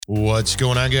What's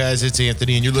going on, guys? It's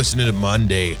Anthony, and you're listening to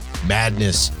Monday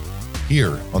Madness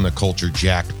here on the Culture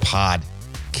Jacked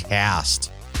podcast.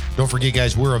 Don't forget,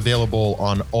 guys, we're available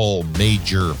on all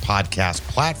major podcast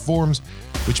platforms,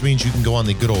 which means you can go on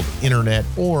the good old internet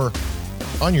or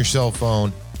on your cell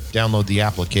phone, download the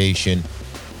application,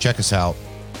 check us out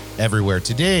everywhere.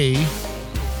 Today, I'm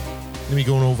going to be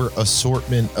going over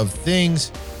assortment of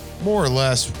things, more or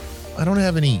less. I don't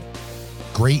have any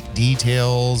great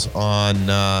details on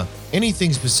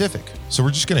anything specific. So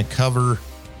we're just going to cover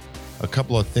a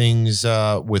couple of things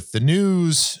with the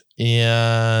news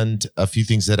and a few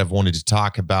things that I've wanted to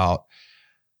talk about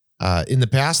in the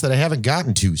past that I haven't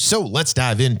gotten to. So let's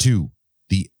dive into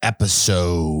the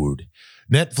episode.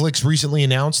 Netflix recently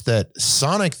announced that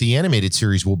Sonic the Animated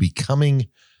Series will be coming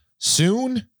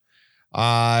soon.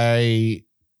 I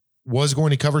was going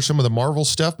to cover some of the Marvel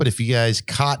stuff, but if you guys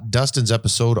caught Dustin's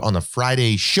episode on the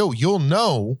Friday show, you'll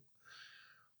know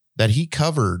that he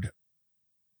covered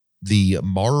the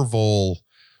Marvel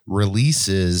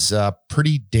releases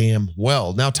pretty damn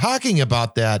well. Now, talking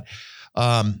about that,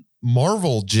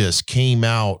 Marvel just came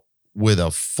out with a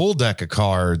full deck of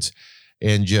cards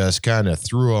and just kind of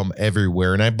threw them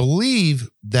everywhere. And I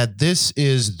believe that this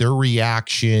is their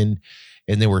reaction,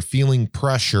 and they were feeling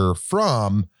pressure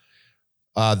from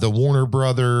the Warner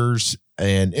Brothers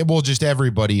and just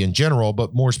everybody in general,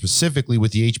 but more specifically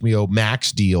with the HBO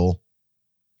Max deal,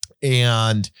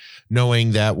 and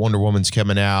knowing that Wonder Woman's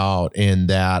coming out and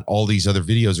that all these other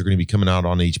videos are going to be coming out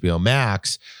on HBO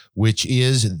Max, which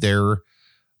is their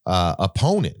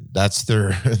opponent.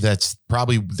 That's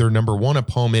probably their number one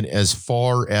opponent as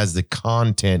far as the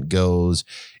content goes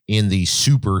in the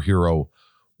superhero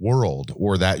world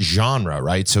or that genre,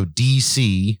 right? So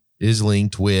DC is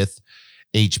linked with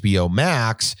HBO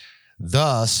Max,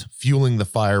 thus fueling the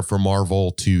fire for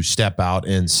Marvel to step out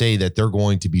and say that they're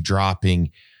going to be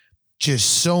dropping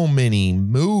just so many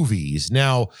movies.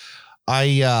 Now,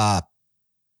 I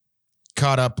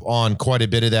caught up on quite a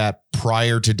bit of that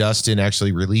prior to Dustin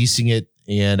actually releasing it,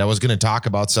 and I was going to talk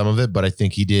about some of it, but I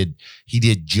think he did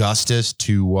justice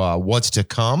to what's to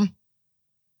come.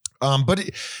 But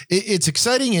it's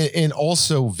exciting and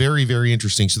also very, very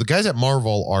interesting. So the guys at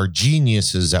Marvel are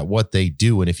geniuses at what they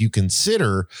do. And if you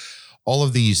consider all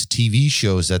of these TV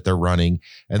shows that they're running,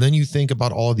 and then you think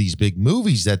about all of these big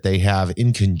movies that they have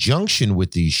in conjunction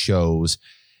with these shows,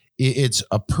 it's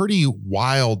a pretty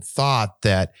wild thought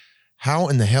that how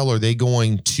in the hell are they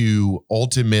going to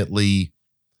ultimately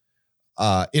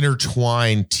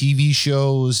intertwine TV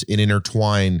shows and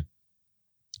intertwine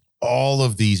all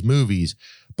of these movies?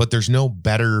 But there's no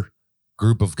better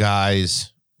group of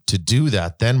guys to do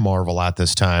that than Marvel at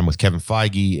this time, with Kevin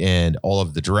Feige and all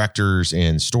of the directors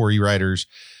and story writers.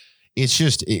 It's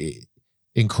just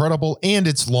incredible, and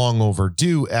it's long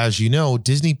overdue. As you know,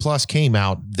 Disney Plus came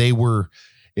out. They were,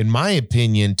 in my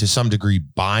opinion, to some degree,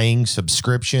 buying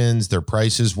subscriptions. Their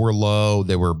prices were low.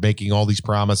 They were making all these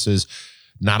promises.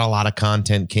 Not a lot of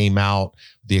content came out,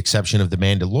 with the exception of The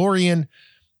Mandalorian,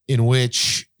 in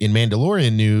which, in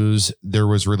Mandalorian news, there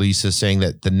was releases saying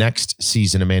that the next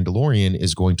season of Mandalorian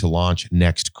is going to launch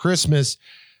next Christmas,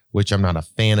 which I'm not a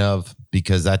fan of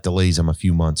because that delays them a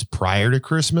few months prior to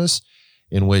Christmas,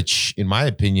 in which, in my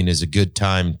opinion, is a good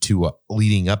time to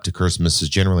leading up to Christmas is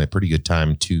generally a pretty good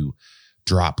time to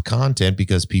drop content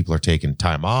because people are taking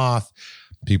time off.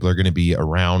 People are going to be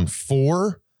around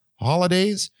for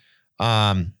holidays.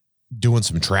 Doing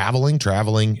some traveling.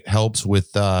 Traveling helps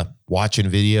with watching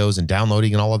videos and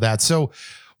downloading and all of that. So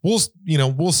we'll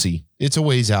see. It's a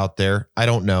ways out there. I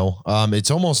don't know. It's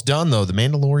almost done though. The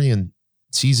Mandalorian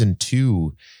season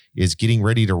 2 is getting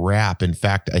ready to wrap. In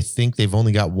fact, I think they've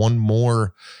only got one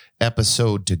more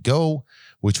episode to go,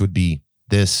 which would be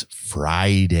this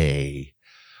Friday.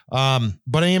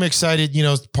 But I am excited.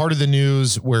 Part of the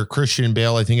news where Christian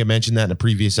Bale, I think I mentioned that in a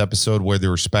previous episode where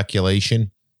there was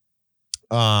speculation.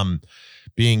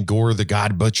 Being Gore the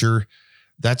God Butcher.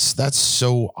 That's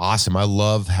so awesome. I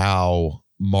love how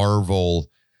Marvel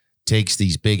takes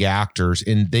these big actors,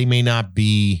 and they may not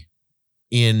be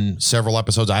in several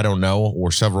episodes, I don't know,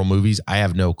 or several movies. I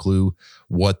have no clue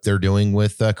what they're doing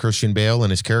with Christian Bale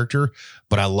and his character,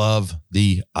 but I love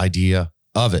the idea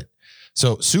of it.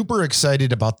 So super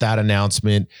excited about that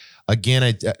announcement. Again,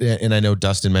 I know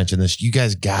Dustin mentioned this. You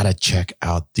guys got to check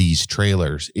out these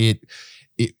trailers. It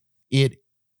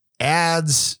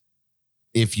adds,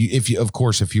 if you, of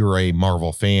course, if you're a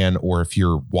Marvel fan or if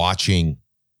you're watching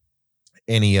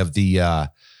any of the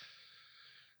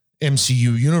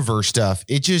MCU universe stuff,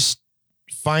 it just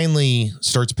finally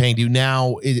starts paying you.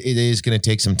 Now it is going to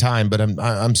take some time, but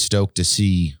I'm stoked to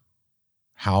see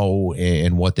how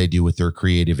and what they do with their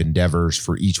creative endeavors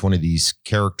for each one of these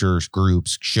characters,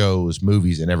 groups, shows,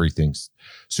 movies, and everything.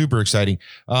 Super exciting.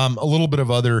 A little bit of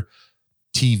other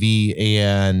TV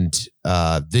and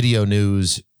video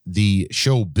news. The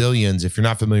show Billions, if you're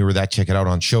not familiar with that, check it out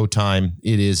on Showtime.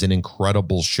 It is an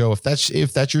incredible show. If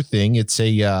that's your thing, it's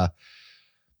a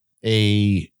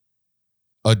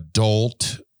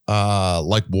adult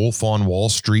like Wolf on Wall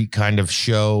Street kind of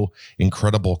show.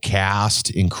 Incredible cast,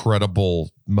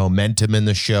 incredible momentum in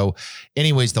the show.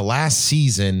 Anyways, the last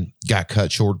season got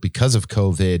cut short because of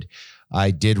COVID.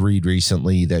 I did read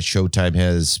recently that Showtime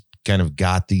has kind of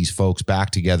got these folks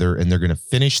back together, and they're going to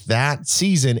finish that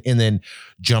season and then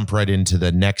jump right into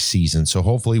the next season. So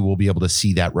hopefully we'll be able to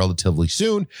see that relatively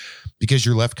soon, because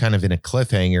you're left kind of in a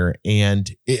cliffhanger.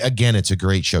 And again, it's a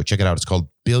great show. Check it out. It's called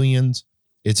Billions.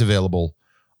 It's available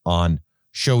on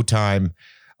Showtime,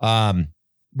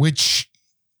 which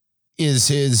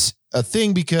is a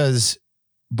thing, because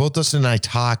both Dustin and I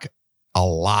talk a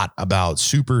lot about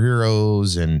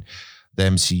superheroes and the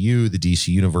MCU, the DC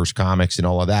Universe comics, and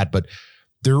all of that. But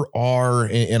there are,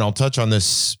 and I'll touch on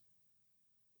this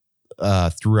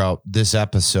throughout this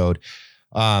episode,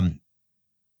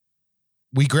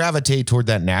 we gravitate toward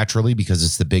that naturally because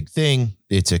it's the big thing.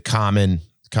 It's a common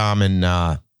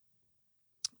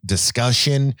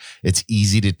discussion. It's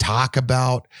easy to talk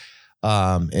about,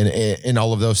 and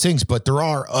all of those things. But there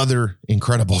are other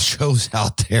incredible shows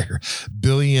out there,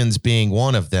 Billions being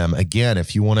one of them. Again,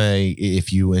 if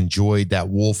you enjoyed that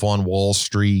Wolf on Wall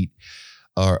Street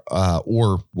or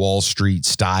Wall Street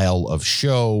style of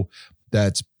show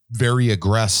that's very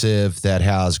aggressive, that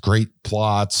has great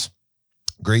plots,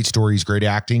 great stories, great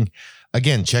acting,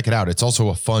 again, check it out. It's also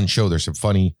a fun show. There's some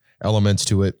funny elements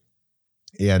to it,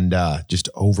 and just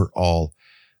overall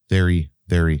very,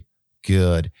 very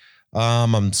good.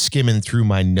 I'm skimming through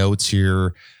my notes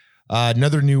here.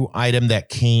 Another new item that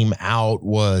came out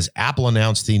was Apple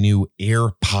announced the new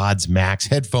AirPods Max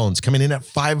headphones coming in at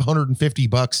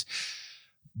 $550.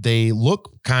 They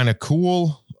look kind of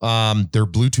cool. They're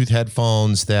Bluetooth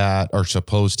headphones that are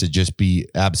supposed to just be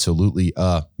absolutely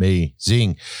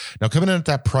amazing. Now, coming in at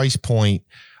that price point,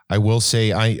 I will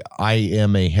say I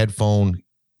am a headphone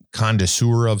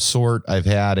connoisseur of sort. I've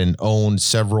had and owned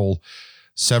several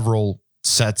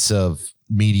sets of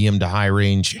medium to high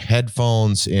range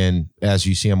headphones. And as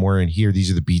you see, I'm wearing here,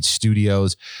 these are the Beats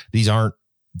Studios. These aren't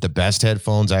the best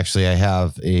headphones. Actually, I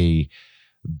have a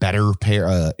better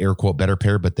pair, air quote, better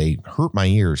pair, but they hurt my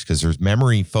ears because there's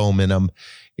memory foam in them,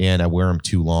 and I wear them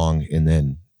too long. And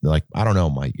then, like, I don't know,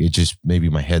 maybe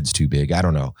my head's too big. I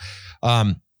don't know.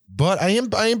 But I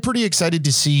am pretty excited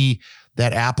to see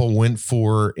that Apple went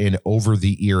for an over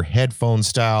the ear headphone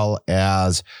style,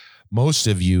 as most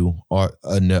of you are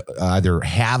either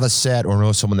have a set or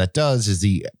know someone that does, is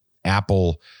the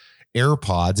Apple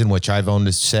AirPods, in which I've owned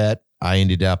a set. I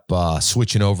ended up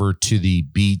switching over to the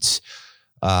Beats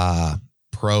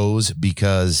Pros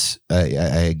because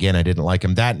I didn't like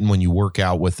them. That, and when you work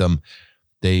out with them,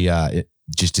 they it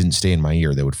just didn't stay in my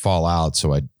ear. They would fall out.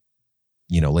 So I'd,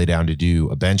 lay down to do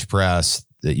a bench press,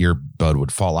 the earbud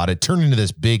would fall out. It turned into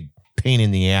this big pain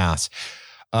in the ass.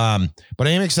 But I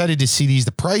am excited to see these.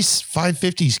 The price,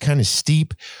 $550, is kind of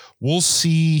steep. We'll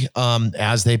see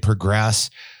as they progress.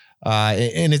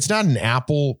 And it's not an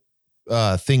Apple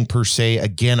thing per se.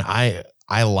 Again, I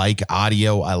like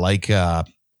audio. I like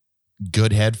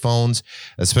good headphones,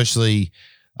 especially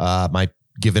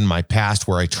given my past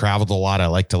where I traveled a lot. I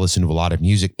like to listen to a lot of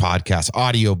music, podcasts,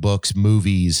 audiobooks,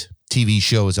 movies, TV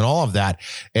shows, and all of that.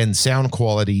 And sound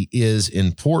quality is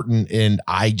important. And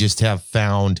I just have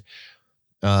found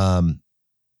the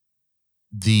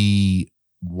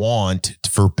want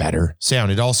for better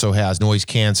sound. It also has noise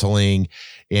canceling,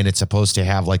 and it's supposed to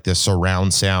have like the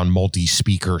surround sound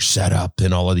multi-speaker setup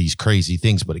and all of these crazy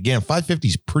things. But again, $550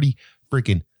 is pretty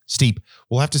freaking steep.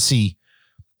 We'll have to see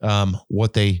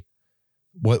what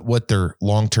their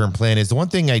long-term plan is. The one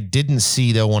thing I didn't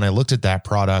see, though, when I looked at that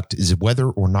product is whether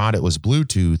or not it was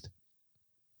Bluetooth.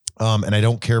 And I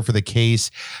don't care for the case.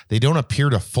 They don't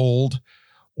appear to fold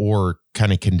or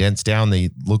kind of condense down. They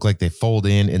look like they fold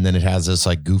in, and then it has this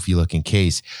like goofy looking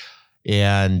case.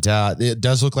 And it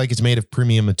does look like it's made of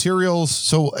premium materials.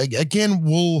 So again,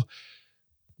 we'll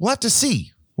have to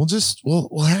see.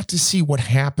 We'll have to see what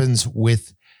happens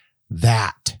with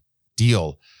that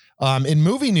deal. In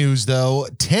movie news, though,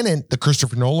 Tenet, the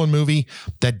Christopher Nolan movie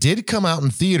that did come out in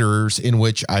theaters, in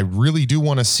which I really do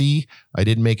want to see. I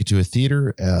didn't make it to a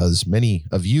theater, as many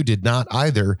of you did not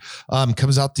either.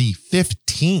 Comes out the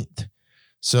 15th.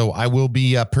 So I will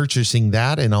be purchasing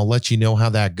that, and I'll let you know how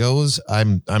that goes.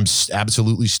 I'm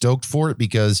absolutely stoked for it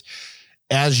because,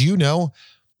 as you know,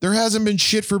 there hasn't been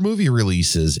shit for movie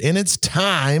releases, and it's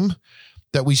time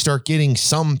that we start getting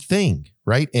something,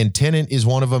 right? And Tenet is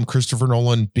one of them. Christopher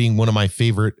Nolan being one of my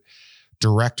favorite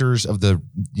directors of the,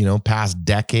 past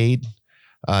decade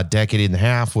and a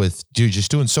half, with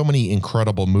just doing so many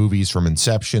incredible movies, from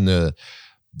Inception, the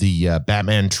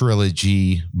Batman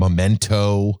trilogy,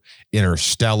 Memento,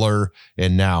 Interstellar,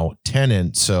 and now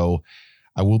Tenet. So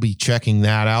I will be checking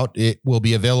that out. It will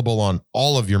be available on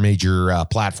all of your major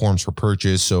platforms for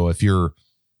purchase. So if you're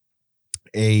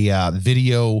a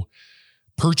video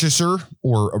purchaser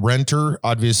or a renter,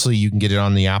 obviously you can get it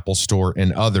on the Apple Store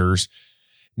and others.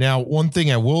 Now, one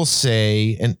thing I will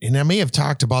say, and I may have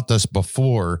talked about this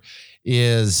before,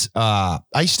 is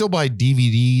I still buy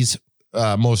DVDs,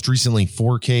 most recently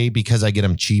 4K, because I get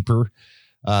them cheaper.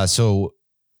 So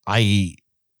I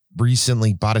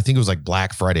recently bought, I think it was like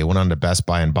Black Friday, went on to Best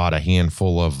Buy and bought a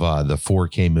handful of the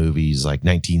 4K movies, like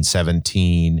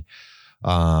 1917,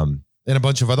 and a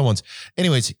bunch of other ones.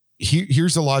 Anyways,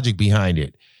 here's the logic behind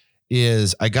it.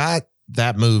 Is I got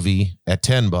that movie at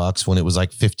 $10 when it was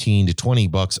like 15 to 20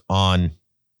 bucks on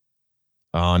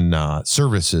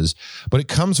services, but it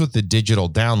comes with the digital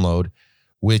download,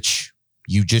 which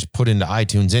you just put into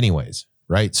iTunes anyways,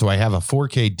 right? So I have a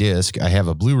 4K disc, I have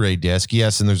a Blu-ray disc.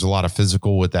 Yes, and there's a lot of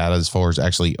physical with that as far as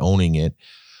actually owning it,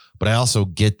 but I also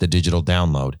get the digital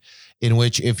download, in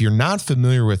which, if you're not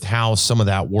familiar with how some of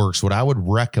that works, what I would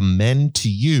recommend to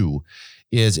you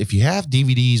is, if you have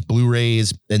DVDs,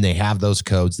 Blu-rays, and they have those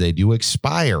codes, they do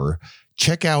expire,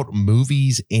 check out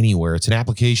Movies Anywhere. It's an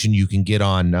application you can get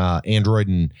on Android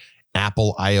and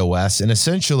Apple iOS. And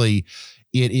essentially,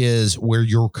 it is where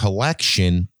your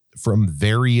collection from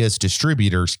various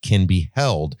distributors can be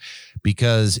held.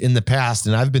 Because in the past,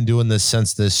 and I've been doing this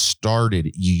since this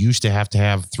started, you used to have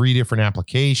 3 different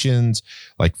applications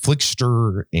like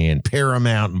Flickster and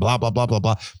Paramount and blah, blah, blah, blah,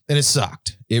 blah. And it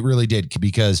sucked. It really did,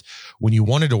 because when you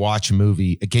wanted to watch a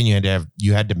movie, again,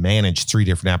 you had to manage 3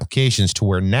 different applications, to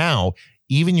where now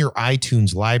even your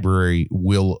iTunes library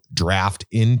will draft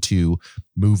into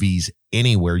Movies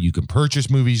Anywhere. You can purchase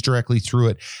movies directly through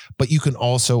it, but you can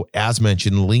also, as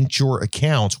mentioned, link your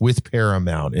accounts with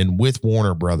Paramount and with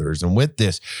Warner Brothers and with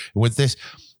this,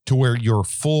 to where your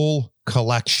full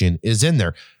collection is in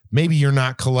there. Maybe you're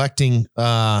not collecting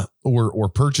or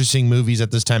purchasing movies at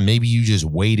this time. Maybe you just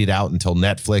wait it out until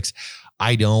Netflix.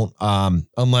 I don't,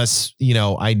 unless,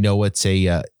 I know it's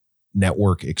a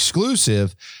network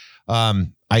exclusive.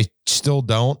 I still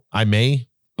don't. I may.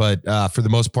 But for the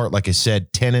most part, like I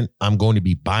said, Tenet, I'm going to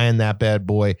be buying that bad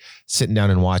boy, sitting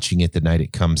down and watching it the night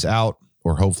it comes out,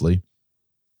 or hopefully,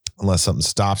 unless something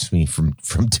stops me from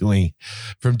doing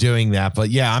that. But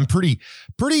yeah, I'm pretty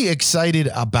excited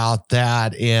about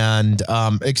that, and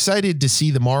excited to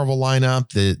see the Marvel lineup,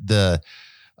 the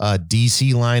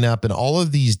DC lineup, and all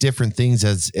of these different things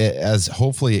as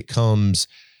hopefully it comes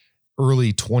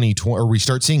early 2020, or we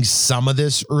start seeing some of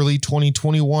this early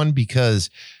 2021,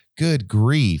 because good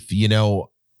grief,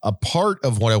 a part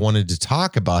of what I wanted to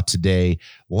talk about today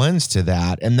lends to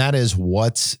that. And that is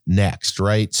what's next,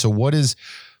 right? So what does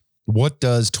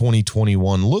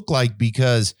 2021 look like?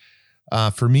 Because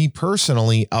for me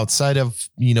personally, outside of,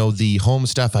 the home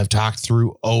stuff I've talked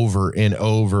through over and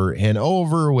over and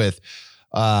over, with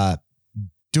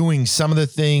doing some of the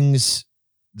things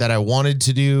that I wanted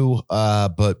to do,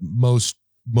 but most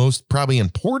probably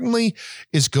importantly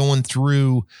is going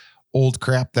through old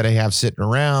crap that I have sitting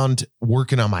around,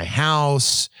 working on my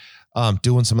house,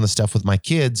 doing some of the stuff with my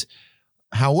kids.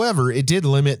 However, it did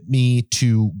limit me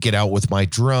to get out with my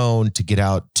drone, to get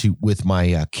out with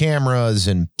my cameras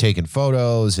and taking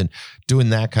photos and doing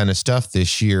that kind of stuff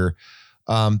this year.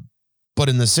 But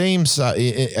in the same,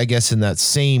 I guess in that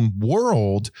same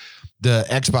world, the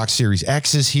Xbox Series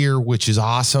X is here, which is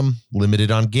awesome, limited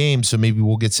on games. So maybe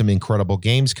we'll get some incredible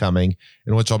games coming,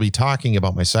 in which I'll be talking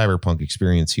about my Cyberpunk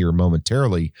experience here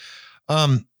momentarily.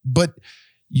 But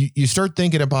you start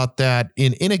thinking about that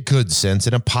in a good sense,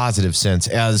 in a positive sense,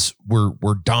 as we're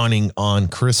dawning on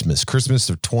Christmas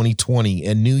of 2020,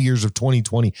 and New Year's of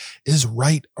 2020 is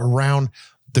right around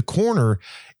the corner.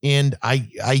 And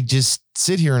I just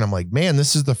sit here and I'm like, man,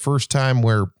 this is the first time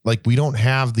where, like, we don't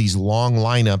have these long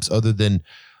lineups other than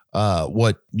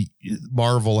what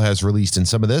Marvel has released in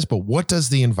some of this. But what does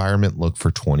the environment look for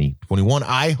 2021?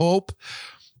 I hope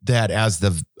that as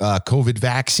the COVID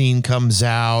vaccine comes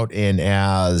out, and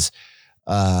as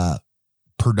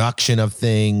production of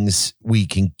things, we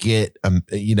can get,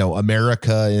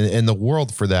 America and the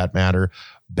world, for that matter,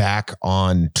 back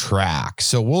on track.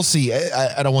 So we'll see.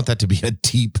 I don't want that to be a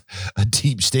deep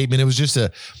statement. It was just a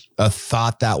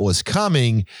thought that was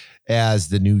coming, as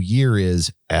the new year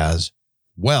is as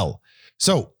well.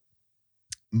 So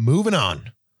moving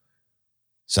on,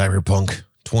 Cyberpunk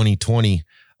 2020.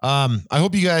 I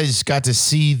hope you guys got to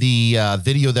see the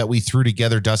video that we threw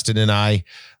together, Dustin and I.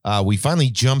 We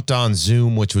finally jumped on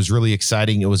Zoom, which was really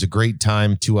exciting. It was a great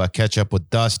time to catch up with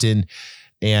Dustin,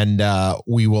 and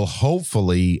we will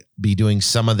hopefully be doing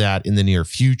some of that in the near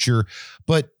future.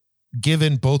 But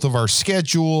given both of our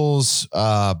schedules,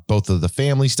 both of the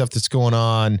family stuff that's going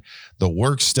on, the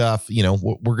work stuff,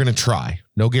 we're going to try.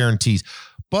 No guarantees.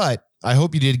 But I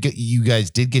hope you guys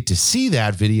did get to see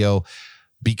that video,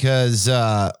 because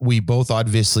we both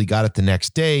obviously got it the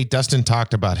next day. Dustin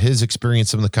talked about his experience,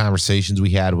 some of the conversations we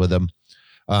had with him.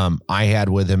 I had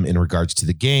with him in regards to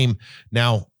the game.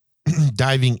 Now,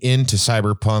 diving into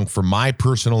Cyberpunk, from my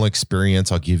personal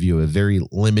experience, I'll give you a very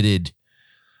limited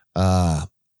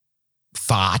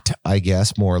thought, I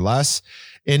guess, more or less.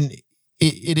 And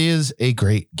it is a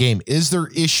great game. Is there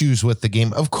issues with the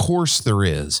game? Of course there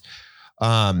is.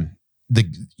 I've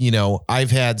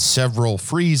had several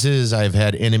freezes. I've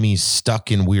had enemies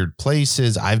stuck in weird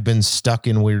places. I've been stuck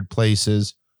in weird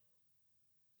places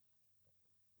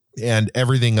and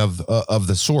everything of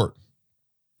the sort.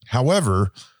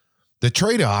 However, the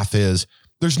trade-off is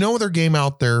there's no other game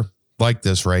out there like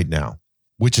this right now,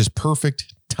 which is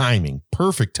perfect timing.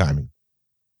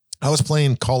 I was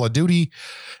playing Call of Duty,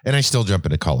 and I still jump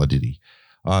into Call of Duty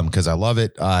because I love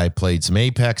it. I played some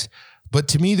Apex. But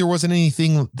to me, there wasn't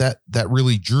anything that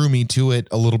really drew me to it.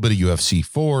 A little bit of UFC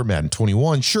 4, Madden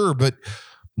 21, sure, but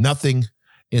nothing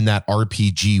in that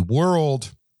RPG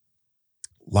world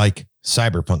like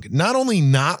Cyberpunk. Not only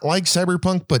not like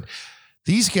Cyberpunk, but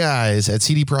these guys at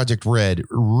CD Projekt Red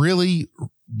really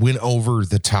went over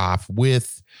the top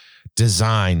with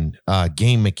design,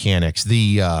 game mechanics,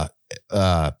 the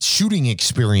shooting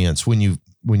experience when you're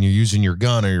using your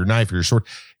gun or your knife or your sword.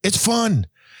 It's fun.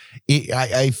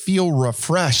 I feel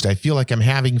refreshed. I feel like I'm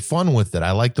having fun with it.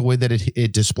 I like the way that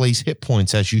it displays hit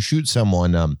points as you shoot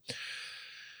someone.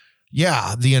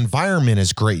 The environment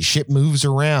is great. Shit moves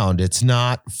around. It's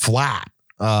not flat.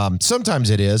 Sometimes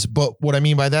it is, but what I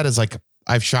mean by that is, like,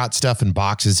 I've shot stuff and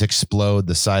boxes explode,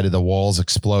 the side of the walls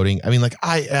exploding. I mean, like,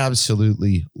 I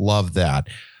absolutely love that.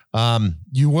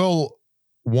 You will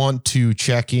want to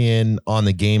check in on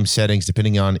the game settings,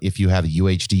 depending on if you have a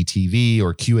UHD TV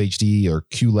or QHD or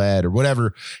QLED or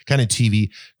whatever kind of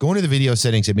TV. Go into the video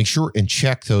settings and make sure and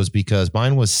check those, because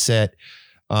mine was set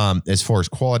as far as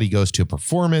quality goes to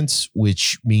performance,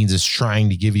 which means it's trying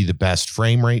to give you the best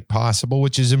frame rate possible,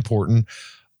 which is important.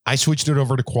 I switched it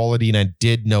over to quality, and I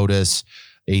did notice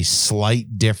a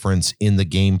slight difference in the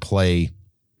gameplay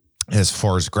as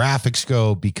far as graphics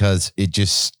go, because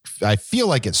I feel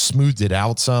like it smoothed it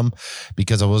out some,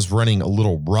 because I was running a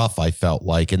little rough, I felt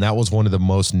like. And that was one of the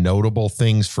most notable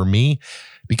things for me,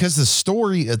 because the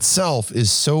story itself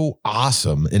is so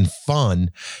awesome and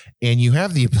fun. And you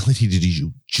have the ability to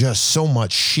do just so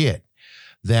much shit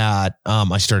that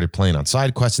I started playing on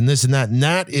side quests and this and that. And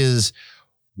that is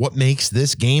what makes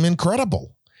this game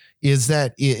incredible. Is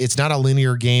that it's not a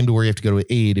linear game to where you have to go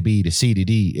to A to B to C to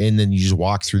D, and then you just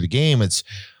walk through the game. It's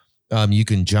you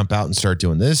can jump out and start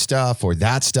doing this stuff or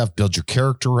that stuff, build your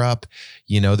character up.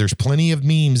 There's plenty of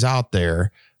memes out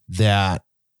there that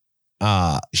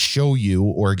show you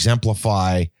or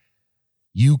exemplify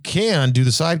you can do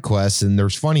the side quests. And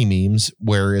there's funny memes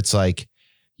where it's like,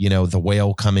 the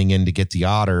whale coming in to get the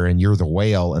otter, and you're the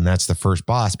whale, and that's the first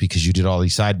boss because you did all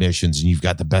these side missions and you've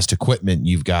got the best equipment,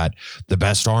 you've got the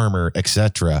best armor,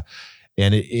 etc.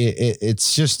 And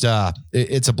it's just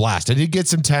it's a blast. I did get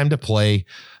some time to play,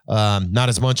 not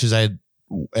as much as I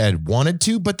had wanted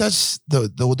to, but that's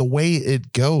the way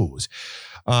it goes.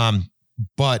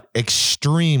 But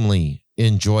extremely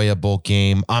enjoyable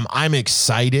game. I'm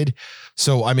excited.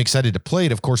 So I'm excited to play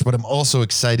it, of course, but I'm also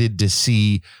excited to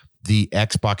see the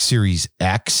Xbox Series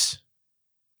X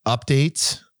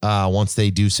updates once they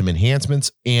do some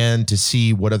enhancements, and to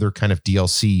see what other kind of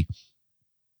DLC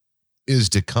is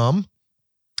to come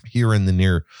here in the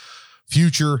near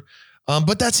future.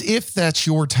 But that's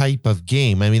your type of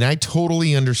game. I mean, I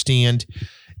totally understand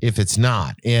if it's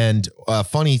not. And a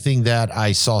funny thing that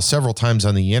I saw several times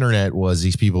on the internet was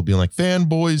these people being like,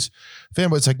 fanboys.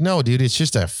 It's like, no, dude, it's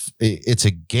just it's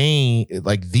a game,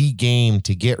 like the game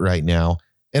to get right now.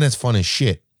 And it's fun as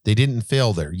shit. They didn't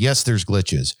fail there. Yes, there's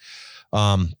glitches.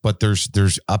 But there's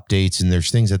updates and there's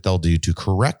things that they'll do to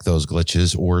correct those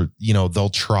glitches, or, they'll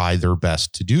try their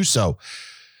best to do so.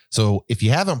 So if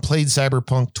you haven't played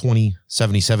Cyberpunk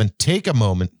 2077, take a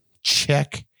moment,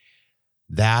 check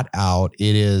that out.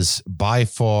 It is by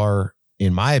far,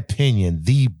 in my opinion,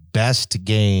 the best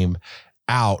game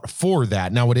out for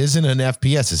that. Now, it isn't an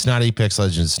FPS. It's not Apex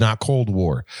Legends. It's not Cold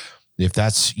War. if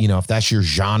that's your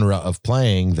genre of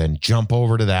playing, then jump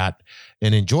over to that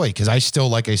and enjoy. Because I still,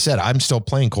 like I said, I'm still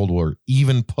playing Cold War,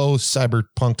 even post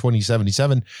Cyberpunk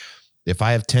 2077. If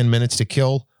I have 10 minutes to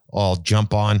kill, I'll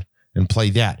jump on and play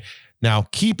that. Now,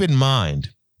 keep in mind,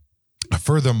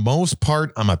 for the most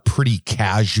part, I'm a pretty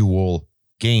casual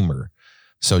gamer.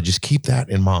 So just keep that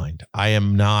in mind. I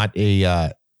am not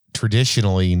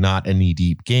traditionally not a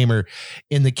knee-deep gamer.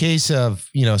 In the case of,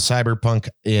 Cyberpunk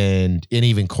and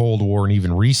even Cold War and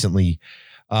even recently,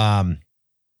 I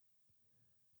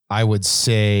would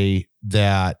say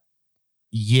that,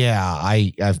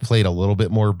 I've played a little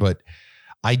bit more, but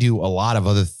I do a lot of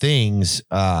other things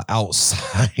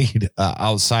outside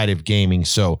of gaming.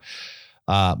 So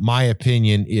my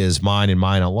opinion is mine and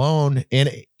mine alone. And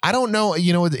I don't know,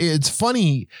 it's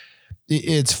funny.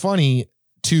 It's funny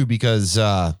too, because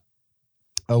I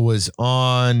was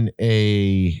on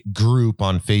a group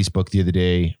on Facebook the other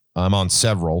day. I'm on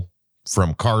several,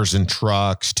 from cars and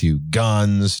trucks to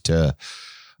guns to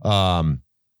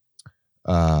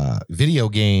video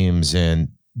games and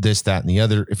this, that, and the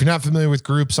other. If you're not familiar with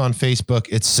groups on Facebook,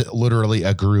 it's literally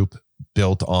a group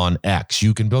built on X.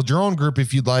 You can build your own group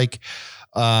if you'd like.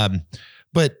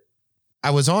 But I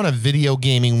was on a video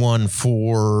gaming one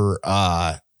for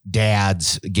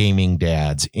gaming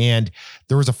dads. And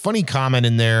there was a funny comment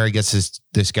in there. I guess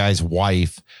this guy's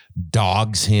wife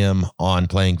dogs him on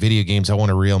playing video games. I want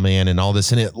a real man and all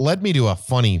this. And it led me to a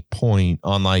funny point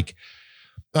on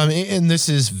and this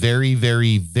is very,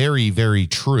 very, very, very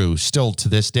true still to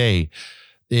this day,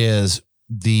 is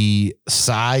the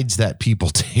sides that people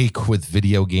take with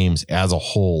video games as a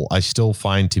whole, I still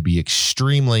find to be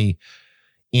extremely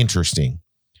interesting,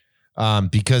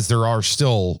 because there are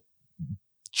still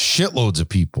shitloads of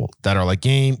people that are like,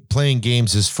 playing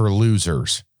games is for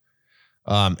losers.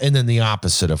 And then the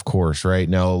opposite, of course, right?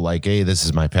 No, like, hey, this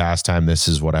is my pastime. This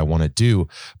is what I want to do.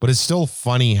 But it's still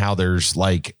funny how there's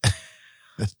like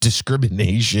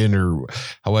discrimination, or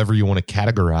however you want to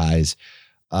categorize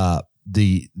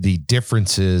the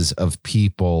differences of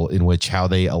people in which how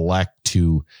they elect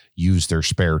to use their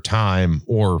spare time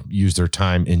or use their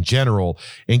time in general.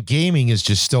 And gaming is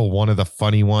just still one of the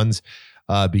funny ones,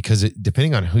 because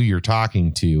depending on who you're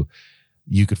talking to,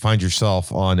 you could find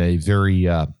yourself on a very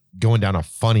going down a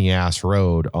funny ass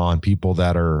road on people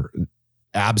that are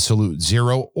absolute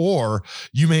zero, or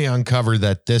you may uncover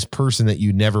that this person that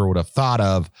you never would have thought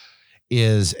of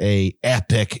is a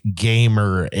epic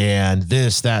gamer and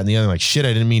this, that, and the other. Like, shit, I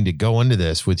didn't mean to go into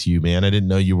this with you, man. I didn't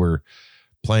know you were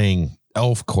playing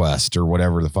Elf Quest or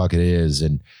whatever the fuck it is.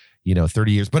 And,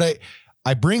 30 years. But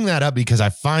I bring that up because I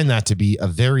find that to be a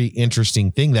very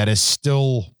interesting thing that is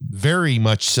still very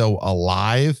much so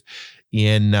alive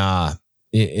in our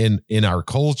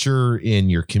culture, in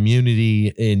your community,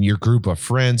 in your group of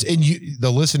friends. And you,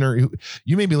 the listener,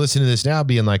 you may be listening to this now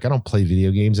being like, I don't play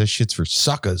video games. That shit's for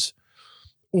suckers.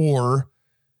 Or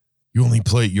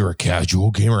you're a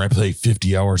casual gamer. I play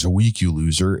 50 hours a week, you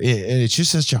loser. And it's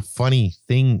just such a funny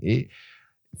thing,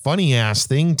 funny ass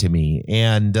thing to me.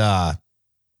 And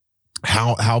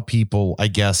how people, I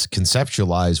guess,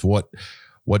 conceptualize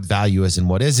what value is and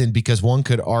what isn't, because one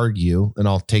could argue, and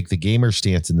I'll take the gamer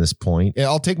stance in this point.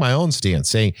 I'll take my own stance,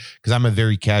 saying, because I'm a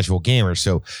very casual gamer.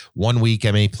 So one week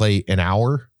I may play an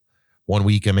hour. One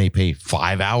week I may play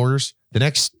 5 hours. The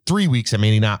next 3 weeks I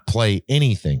may not play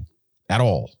anything at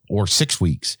all, or 6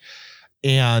 weeks.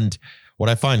 And what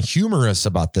I find humorous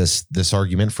about this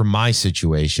argument from my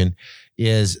situation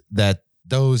is that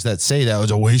those that say that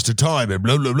was a waste of time and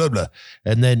blah, blah, blah, blah.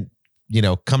 And then,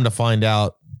 come to find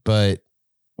out, but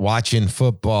watching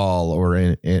football,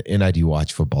 and I do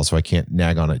watch football, so I can't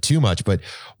nag on it too much, but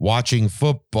watching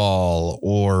football,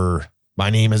 or My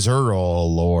Name is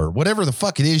Earl, or whatever the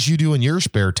fuck it is you do in your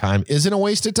spare time isn't a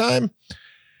waste of time.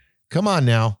 Come on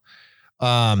now.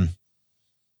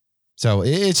 So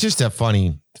it's just a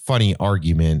funny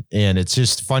argument. And it's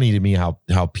just funny to me how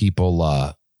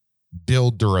people,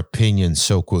 build their opinions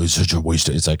so cool. It's such a waste.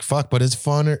 It's like, fuck, but it's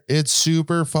fun. It's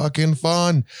super fucking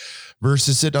fun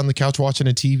versus sitting on the couch watching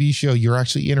a TV show. You're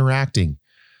actually interacting.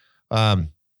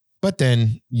 But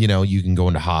then, you can go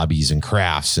into hobbies and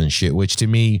crafts and shit, which to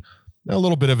me, a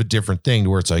little bit of a different thing, to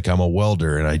where it's like, I'm a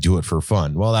welder and I do it for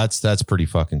fun. Well, that's pretty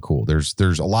fucking cool.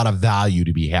 There's a lot of value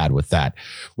to be had with that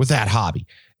hobby.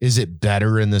 Is it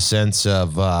better in the sense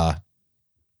of,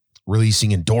 releasing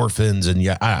endorphins?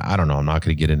 And I don't know. I'm not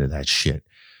going to get into that shit.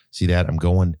 See that? I'm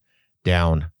going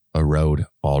down a road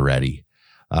already.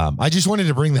 I just wanted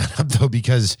to bring that up though,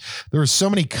 because there were so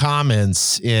many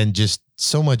comments and just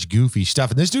so much goofy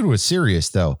stuff. And this dude was serious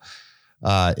though.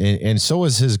 And so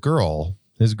was his girl.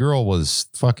 His girl was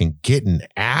fucking getting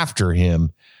after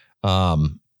him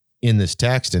in this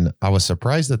text, and I was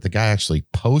surprised that the guy actually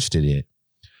posted it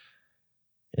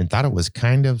and thought it was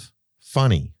kind of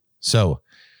funny. So,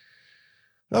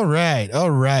 all right.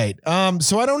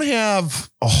 So I don't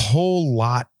have a whole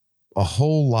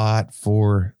lot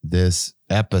for this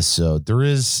episode. There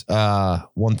is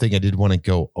one thing I did want to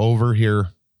go over here.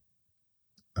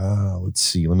 Let's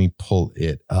see. Let me pull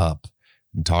it up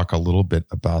and talk a little bit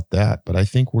about that. But I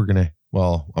think I'm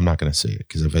not going to say it,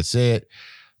 because if I say it,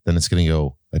 then it's going to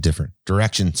go a different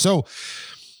direction. So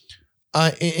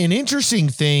an interesting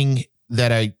thing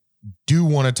that I do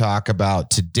want to talk about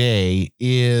today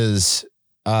is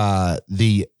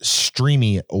the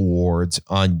Streamy Awards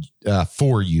on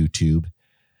for YouTube.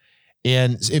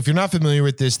 And if you're not familiar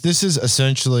with this is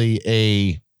essentially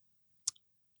a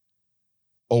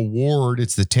award.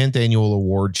 It's the 10th annual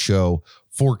award show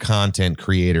for content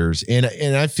creators. And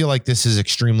I feel like this is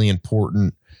extremely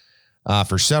important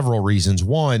for several reasons.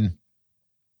 One,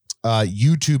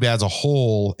 YouTube as a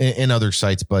whole, and other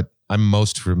sites, but I'm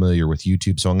most familiar with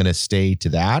YouTube, so I'm going to stay to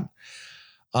that.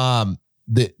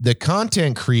 The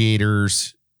content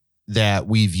creators that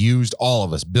we've used, all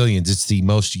of us, billions, it's the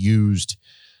most used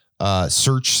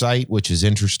search site, which is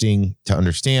interesting to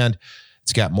understand.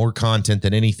 It's got more content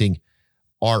than anything,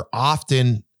 are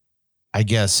often, I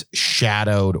guess,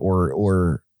 shadowed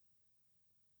or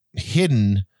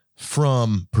hidden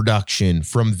from production,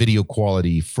 from video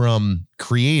quality, from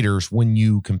creators when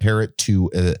you compare it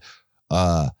to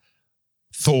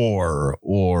Thor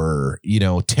or,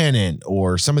 Tenet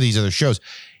or some of these other shows.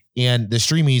 And the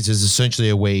Streamies is essentially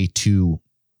a way to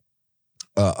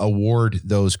award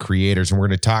those creators. And we're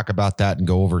going to talk about that and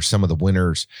go over some of the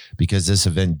winners, because this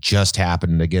event just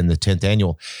happened, again, the 10th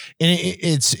annual. And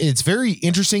it's very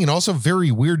interesting and also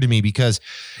very weird to me, because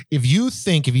if you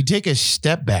take a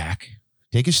step back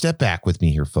with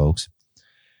me here, folks.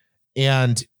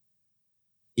 And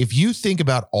if you think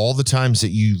about all the times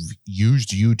that you've used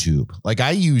YouTube, like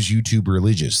I use YouTube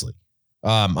religiously.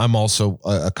 I'm also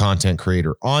a content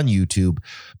creator on YouTube,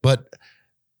 but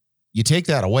you take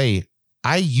that away,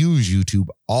 I use YouTube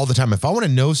all the time. If I want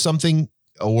to know something,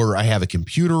 or I have a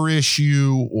computer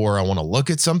issue, or I want to look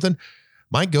at something,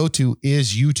 my go-to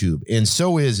is YouTube. And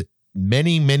so is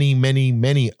many, many, many,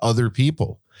 many other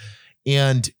people.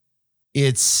 And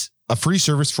it's a free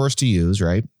service for us to use,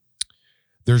 right?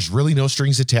 There's really no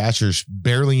strings attached. There's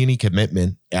barely any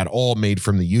commitment at all made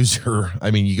from the user. I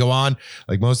mean, you go on,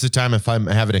 like most of the time, if I'm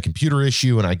having a computer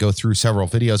issue and I go through several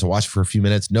videos, I watch for a few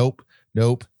minutes. Nope.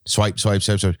 Swipe.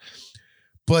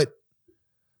 But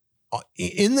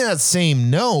in that same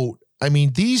note, I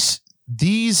mean, these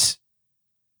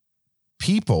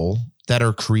people that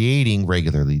are creating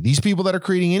regularly, these people that are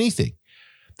creating anything,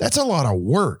 that's a lot of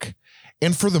work.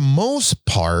 And for the most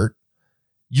part,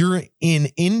 you're an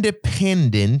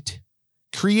independent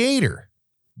creator,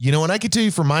 and I can tell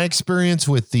you from my experience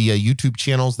with the YouTube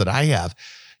channels that I have,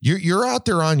 you're out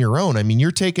there on your own. I mean, you're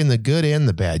taking the good and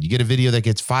the bad. You get a video that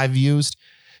gets 5 views.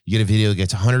 You get a video that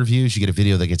gets 100 views. You get a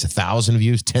video that gets 1,000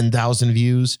 views, 10,000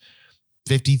 views,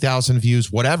 50,000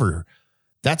 views, whatever.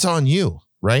 That's on you,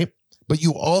 right? But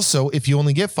you also, if you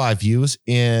only get 5 views,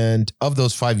 and of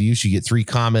those 5 views, you get 3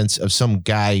 comments of some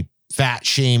guy fat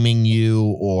shaming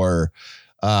you or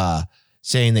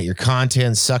saying that your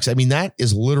content sucks. I mean, that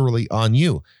is literally on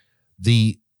you.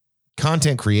 The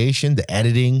content creation, the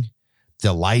editing,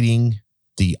 the lighting,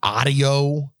 the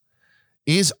audio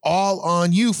is all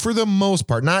on you for the most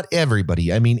part. Not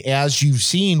everybody. I mean, as you've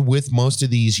seen with most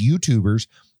of these YouTubers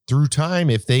through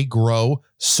time, if they grow,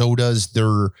 so does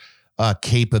their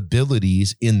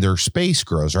capabilities in their space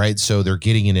grows, right? So they're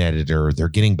getting an editor, they're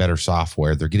getting better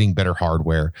software, they're getting better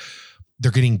hardware,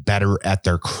 they're getting better at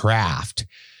their craft,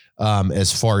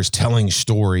 as far as telling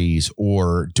stories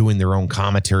or doing their own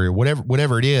commentary or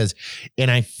whatever it is.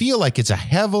 And I feel like it's a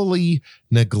heavily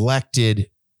neglected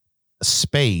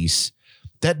space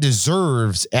that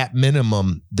deserves, at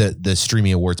minimum, the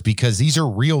Streamy Awards, because these are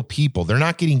real people. They're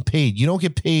not getting paid. You don't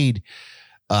get paid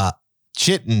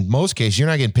shit. In most cases, you're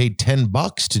not getting paid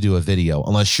 $10 to do a video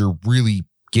unless you're really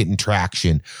getting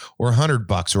traction, or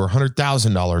 $100 or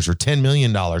 $100,000 or $10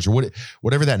 million or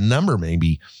whatever that number may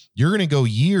be. You're going to go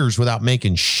years without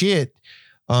making shit,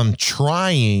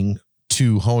 trying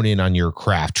to hone in on your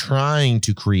craft, trying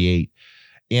to create.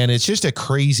 And it's just a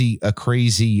crazy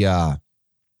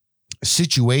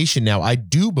situation now. I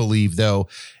do believe, though,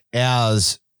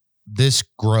 as this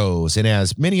grows and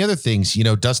as many other things,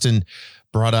 Dustin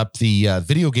brought up the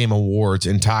video game awards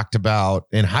and talked about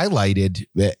and highlighted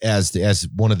as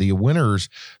one of the winners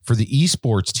for the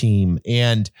esports team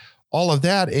and all of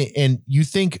that. And you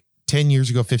think 10 years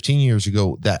ago, 15 years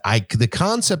ago, the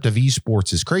concept of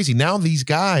esports is crazy. Now these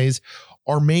guys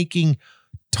are making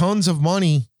tons of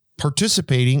money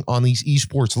participating on these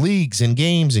esports leagues and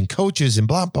games and coaches and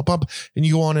blah, blah, blah. And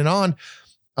you go on and on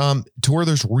to where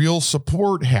there's real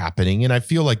support happening. And I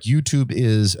feel like YouTube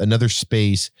is another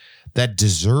space that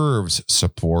deserves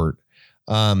support,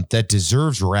 that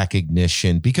deserves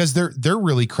recognition, because they're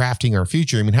really crafting our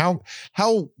future. I mean,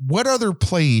 what other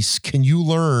place can you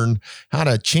learn how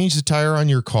to change the tire on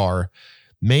your car,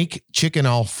 make chicken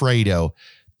Alfredo,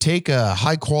 take a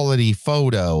high quality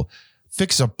photo,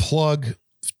 fix a plug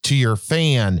to your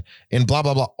fan, and blah,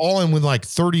 blah, blah, all in with like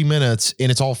 30 minutes,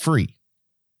 and it's all free.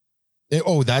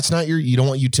 Oh, that's not you don't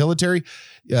want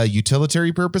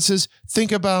utilitarian purposes.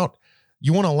 Think about,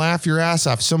 you want to laugh your ass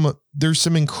off. There's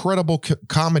some incredible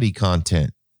comedy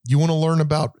content. You want to learn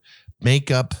about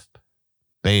makeup.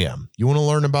 Bam. You want to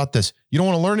learn about this. You don't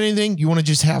want to learn anything. You want to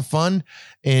just have fun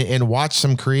and watch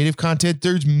some creative content.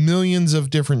 There's millions of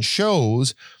different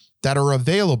shows that are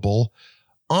available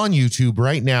on YouTube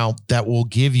right now that will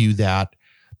give you that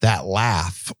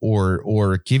laugh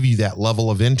or give you that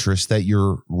level of interest that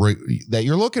you're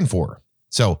looking for.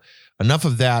 So enough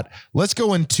of that. Let's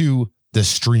go into the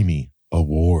Streamy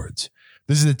Awards.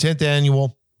 This is the 10th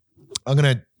annual. I'm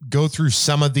going to go through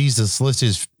some of these. This list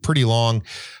is pretty long.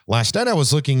 Last night I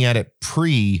was looking at it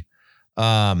pre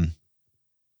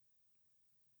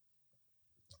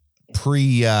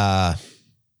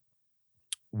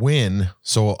win.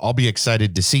 So I'll be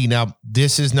excited to see. Now,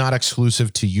 this is not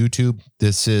exclusive to YouTube.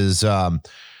 This is,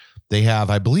 they have,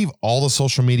 I believe, all the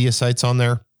social media sites on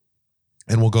there,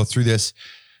 and we'll go through this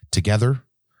together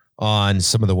on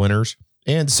some of the winners.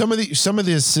 And some of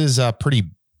this is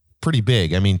pretty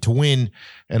big. I mean, to win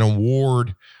an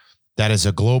award that is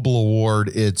a global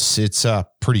award, it's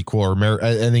pretty cool.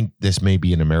 I think this may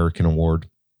be an American award.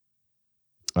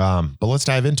 But let's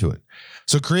dive into it.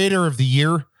 So, Creator of the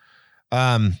Year.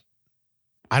 I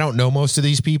don't know most of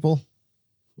these people.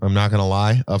 I'm not going to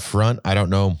lie up front. I don't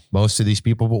know most of these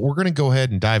people, but we're going to go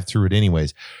ahead and dive through it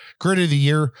anyways. Creator of the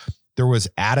Year, there was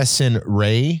Addison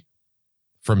Rae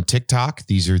from TikTok.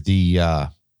 These are the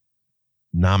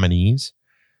nominees.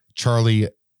 Charlie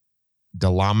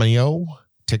D'Amelio,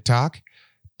 TikTok.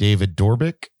 David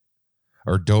Dobrik,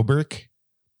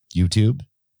 YouTube.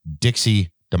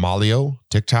 Dixie D'Amelio,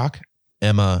 TikTok.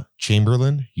 Emma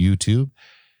Chamberlain, YouTube.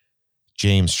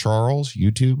 James Charles,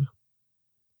 YouTube.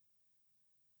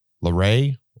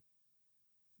 Larray,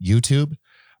 YouTube.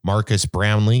 Marcus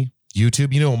Brownlee,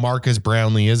 YouTube. You know who Marcus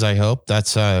Brownlee is, I hope.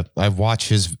 That's I've watched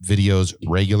his videos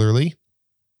regularly.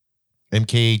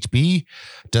 MKHB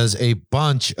does a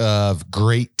bunch of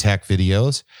great tech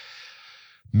videos.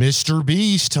 Mr.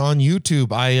 Beast on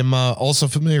YouTube. I am also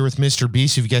familiar with Mr.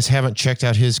 Beast. If you guys haven't checked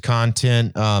out his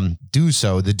content, do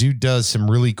so. The dude does some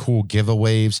really cool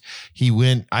giveaways.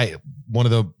 One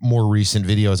of the more recent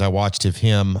videos I watched of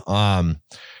him,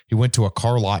 he went to a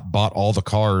car lot, bought all the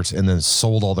cars, and then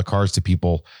sold all the cars to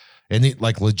people. And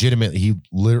legitimately, he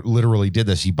literally did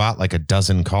this. He bought like a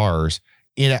dozen cars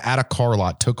at a car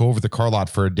lot, took over the car lot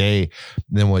for a day,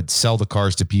 and then would sell the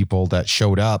cars to people that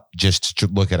showed up just to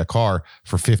look at a car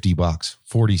for $50,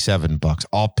 $47.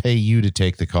 I'll pay you to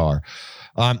take the car.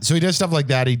 So he does stuff like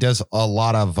that. He does a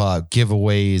lot of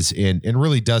giveaways and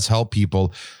really does help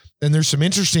people. And there's some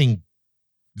interesting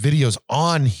videos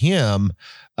on him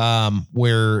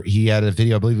where he had a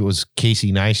video, I believe it was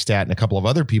Casey Neistat and a couple of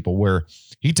other people, where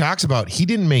he talks about he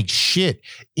didn't make shit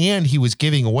and he was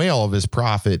giving away all of his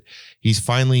profit. He's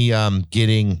finally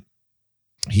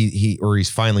he's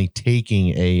finally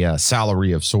taking a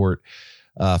salary of sort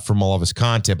from all of his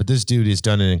content. But this dude has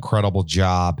done an incredible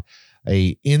job,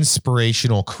 a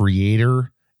inspirational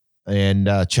creator, and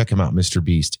check him out, Mr.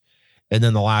 Beast. And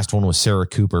then the last one was Sarah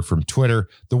Cooper from Twitter.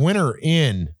 The winner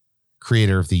in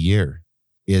Creator of the Year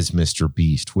is Mr.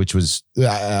 Beast, which was,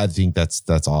 I think that's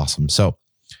awesome. So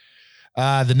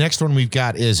the next one we've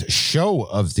got is Show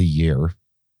of the Year.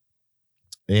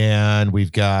 And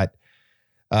we've got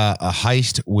a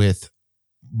heist with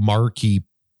Markiplier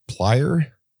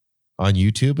on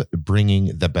YouTube,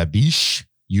 bringing the Babish,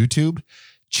 YouTube.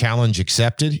 Challenge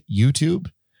accepted, YouTube.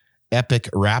 Epic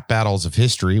Rap Battles of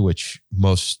History, which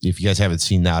if you guys haven't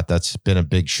seen that's been a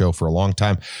big show for a long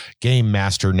time. Game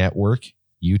Master Network,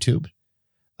 YouTube.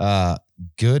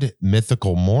 Good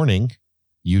Mythical Morning,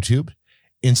 YouTube.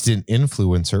 Instant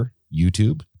Influencer,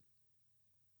 YouTube.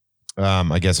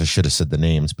 I guess I should have said the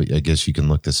names, but I guess you can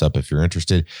look this up if you're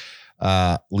interested.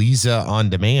 Lisa On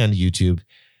Demand, YouTube.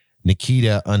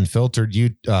 Nikita Unfiltered,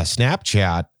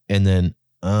 Snapchat, and then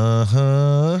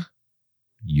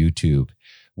YouTube.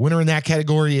 Winner in that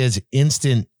category is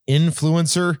Instant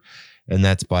Influencer, and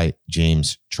that's by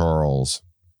James Charles.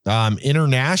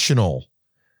 International.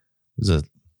 I'm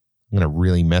going to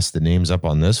really mess the names up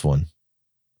on this one.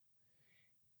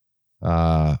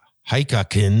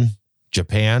 Haikakin,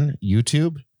 Japan,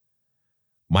 YouTube.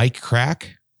 Mike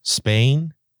Crack,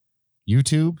 Spain,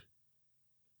 YouTube.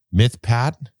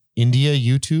 MythPat, India,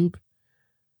 YouTube.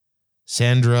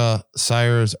 Sandra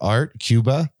Sires Art,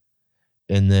 Cuba.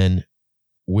 And then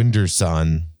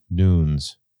Winderson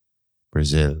Nunes,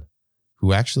 Brazil,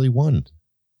 who actually won.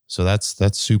 So that's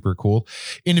super cool.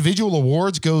 Individual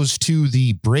awards goes to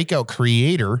the breakout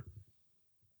creator,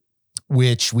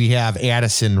 which we have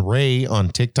Addison Ray on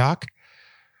TikTok,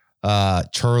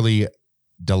 Charlie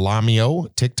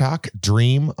Delamio, TikTok,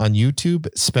 Dream on YouTube,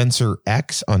 Spencer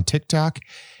X on TikTok,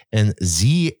 and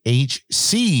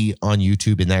ZHC on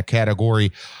YouTube. In that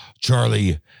category,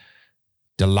 Charlie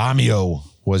Delamio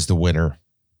was the winner.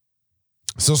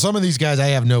 So some of these guys, I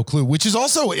have no clue, which is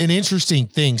also an interesting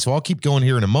thing. So I'll keep going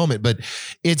here in a moment, but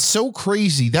it's so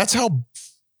crazy. That's how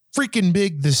freaking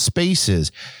big this space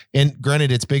is. And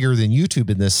granted, it's bigger than YouTube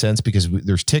in this sense because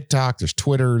there's TikTok, there's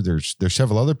Twitter, there's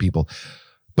several other people,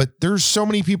 but there's so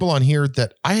many people on here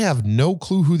that I have no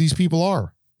clue who these people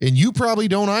are. And you probably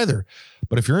don't either.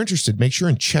 But if you're interested, make sure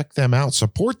and check them out.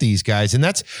 Support these guys. And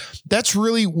that's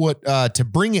really what, to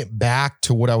bring it back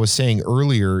to what I was saying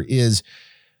earlier, is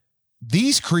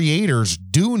these creators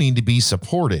do need to be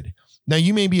supported. Now,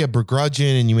 you may be a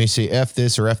begrudging and you may say F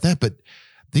this or F that, but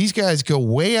these guys go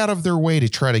way out of their way to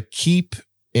try to keep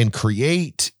and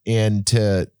create and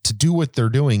to do what they're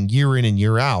doing year in and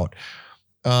year out.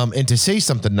 And to say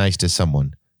something nice to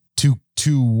someone,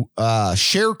 to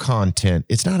share content.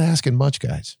 It's not asking much,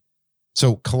 guys.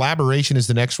 So collaboration is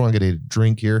the next one. I'm going to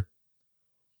drink here.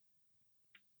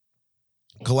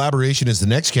 Collaboration is the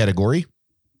next category.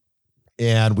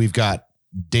 And we've got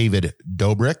David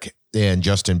Dobrik and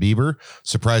Justin Bieber,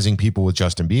 surprising people with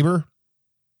Justin Bieber.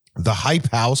 The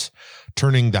Hype House,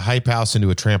 turning the Hype House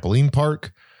into a trampoline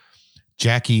park.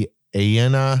 Jackie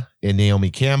Aina and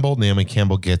Naomi Campbell. Naomi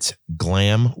Campbell gets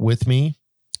Glam with Me.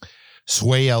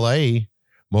 Sway LA,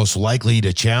 most likely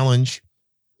to challenge.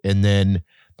 And then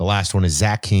the last one is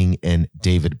Zach King and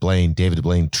David Blaine. David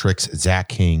Blaine tricks Zach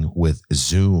King with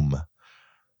Zoom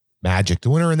magic. The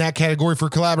winner in that category for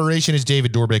collaboration is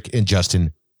David Dobrik and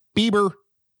Justin Bieber.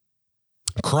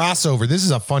 Crossover. This is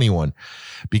a funny one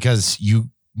because you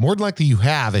more than likely you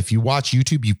have, if you watch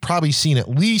YouTube, you've probably seen at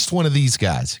least one of these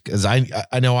guys, because I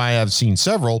know I have seen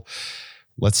several.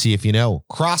 Let's see if you know.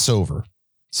 Crossover.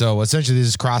 So essentially this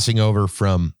is crossing over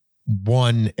from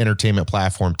one entertainment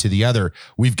platform to the other.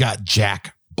 We've got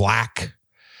Jack Black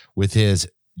with his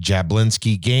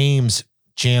Jablinski Games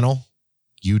channel,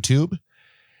 YouTube.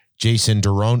 Jason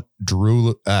I'm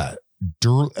going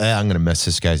to mess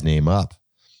this guy's name up.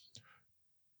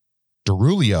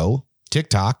 Derulio,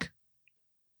 TikTok,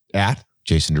 at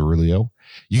Jason Derulio.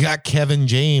 You got Kevin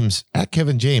James, at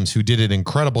Kevin James, who did an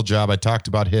incredible job. I talked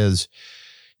about his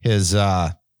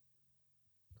Soundman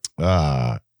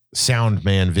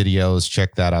videos.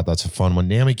 Check that out. That's a fun one.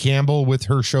 Naomi Campbell with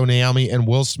her show Naomi, and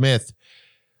Will Smith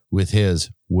with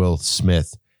his Will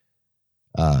Smith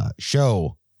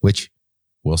show, which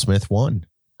Will Smith won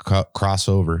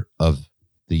crossover of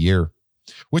the year,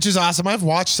 which is awesome. I've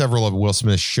watched several of Will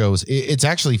Smith's shows. It's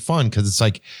actually fun because it's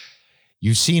like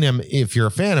you've seen him. If you're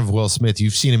a fan of Will Smith,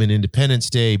 you've seen him in Independence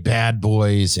Day, Bad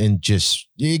Boys, and just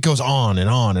it goes on and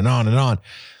on and on and on.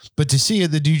 But to see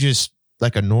the dude just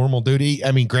like a normal dude,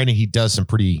 I mean, granted, he does some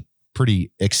pretty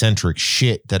eccentric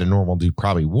shit that a normal dude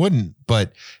probably wouldn't,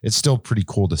 but it's still pretty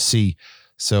cool to see.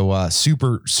 So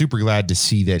super glad to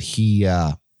see that he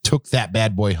took that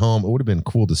bad boy home. It would have been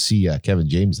cool to see Kevin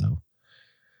James though,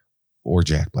 or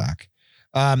Jack Black.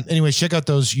 Anyways, check out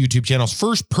those YouTube channels.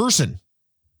 First Person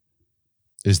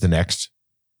is the next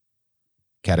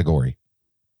category.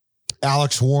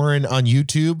 Alex Warren on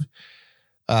YouTube,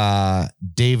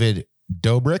 David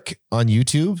Dobrik on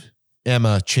YouTube,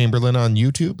 Emma Chamberlain on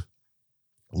YouTube,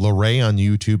 Lorray on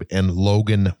YouTube, and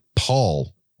Logan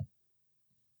Paul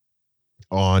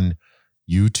on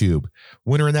YouTube.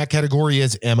 Winner in that category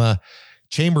is Emma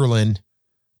Chamberlain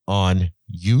on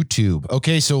YouTube.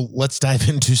 Okay, so let's dive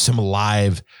into some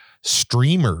live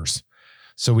streamers.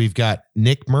 So we've got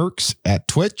Nick Merckx at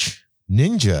Twitch,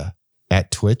 Ninja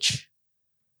at Twitch,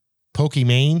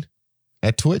 Pokimane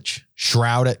at Twitch,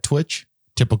 Shroud at Twitch,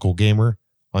 Typical Gamer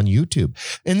on YouTube.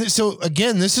 And so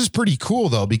again, this is pretty cool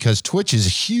though, because Twitch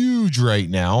is huge right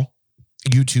now.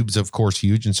 YouTube's of course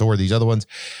huge, and so are these other ones.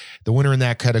 The winner in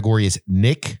that category is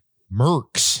Nick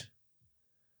Merckx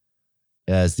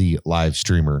as the live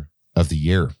streamer of the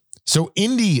year. So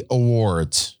Indie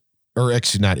Awards or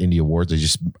actually not Indie Awards.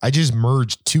 I just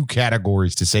merged two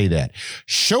categories to say that.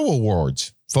 Show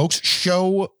awards, folks.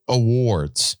 Show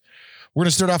awards. We're going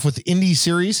to start off with Indie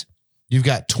Series. You've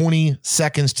got 20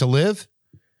 Seconds to Live,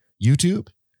 YouTube.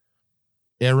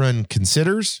 Aaron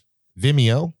Considers,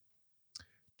 Vimeo.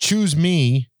 Choose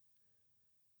Me,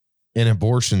 An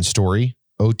Abortion Story,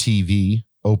 OTV,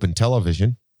 Open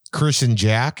Television. Chris and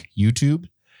Jack, YouTube.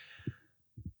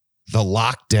 The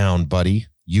Lockdown Buddy,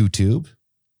 YouTube.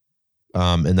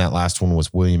 And that last one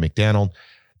was William McDaniel.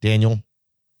 Daniel.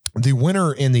 The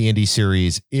winner in the Indie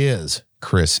Series is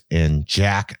Chris and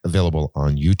Jack, available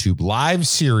on YouTube. Live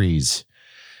Series,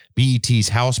 BET's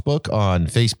Housebook on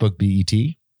Facebook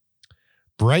BET.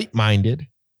 Bright Minded,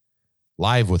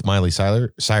 live with Miley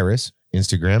Cyrus,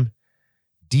 Instagram.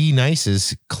 D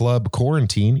Nice's Club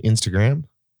Quarantine, Instagram.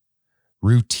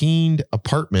 Routined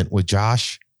Apartment with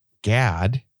Josh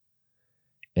Gad.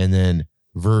 And then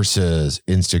Versus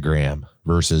Instagram,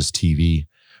 Versus TV.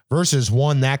 Versus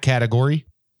won that category.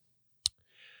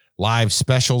 Live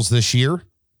specials this year.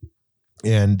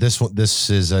 And this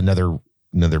is another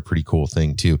pretty cool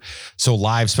thing too. So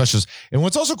live specials. And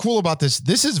what's also cool about this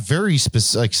is very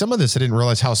specific. Like some of this, I didn't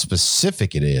realize how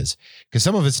specific it is, because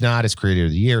some of it's not as Creator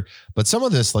of the Year, but some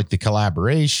of this, like the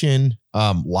collaboration,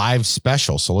 live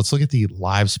special. So let's look at the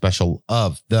live special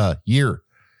of the year.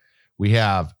 We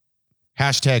have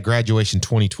hashtag graduation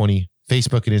 2020,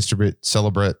 Facebook and Instagram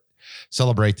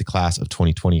celebrate the class of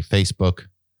 2020, Facebook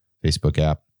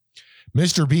app.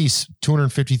 Mr. Beast,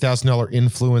 $250,000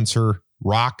 influencer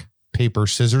rock, paper,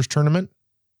 scissors tournament.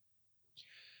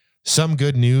 Some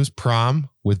Good News prom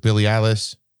with Billie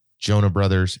Eilish, Jonah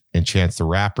Brothers, and Chance the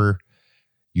Rapper.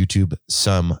 YouTube,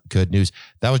 Some Good News.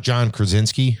 That was John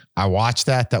Krasinski. I watched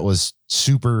that. That was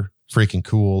super freaking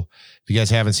cool. If you guys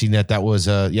haven't seen that, that was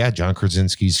John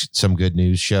Krasinski's Some Good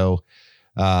News show.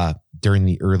 During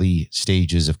the early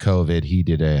stages of COVID, he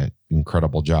did an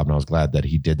incredible job, and I was glad that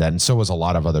he did that. And so was a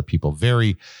lot of other people.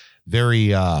 Very, very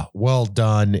well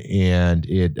done, and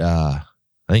it I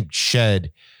think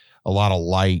shed a lot of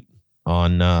light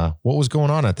on what was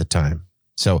going on at the time.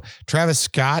 So Travis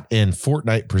Scott and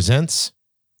Fortnite presents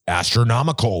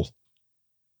Astronomical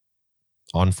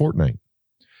on Fortnite.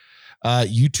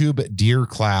 YouTube Deer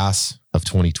Class of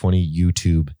 2020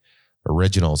 YouTube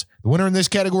Originals. The winner in this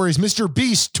category is Mr.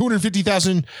 Beast,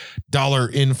 $250,000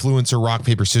 influencer rock,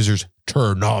 paper, scissors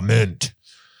tournament.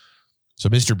 So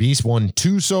Mr. Beast won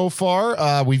 2 so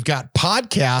far. We've got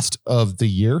podcast of the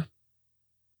year.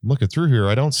 I'm looking through here.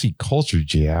 I don't see Culture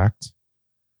Jacked.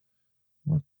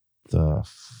 What the?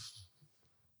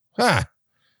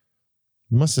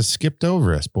 Must have skipped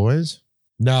over us, boys.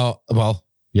 No, well,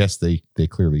 yes, they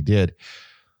clearly did.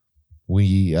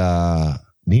 We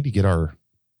need to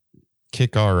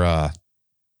kick our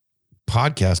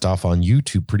podcast off on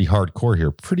YouTube pretty hardcore here,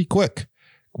 pretty quick.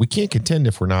 We can't contend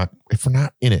if we're not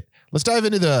in it. Let's dive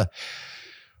into the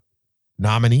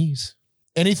nominees.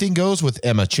 Anything Goes with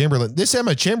Emma Chamberlain. This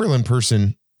Emma Chamberlain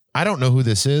person, I don't know who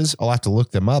this is. I'll have to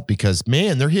look them up because,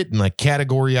 man, they're hitting like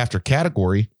category after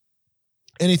category.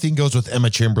 Anything Goes with Emma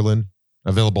Chamberlain,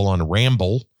 available on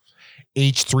Ramble,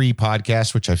 H3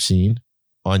 podcast, which I've seen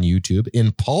on YouTube.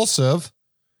 Impulsive,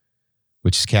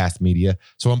 which is Cast Media.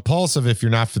 So Impulsive, if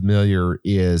you're not familiar,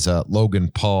 is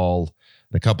Logan Paul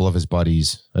and a couple of his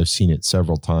buddies. I've seen it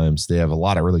several times. They have a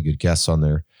lot of really good guests on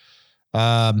there.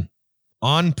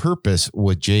 On Purpose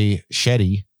with Jay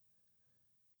Shetty,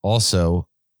 also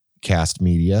Cast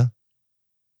Media.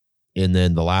 And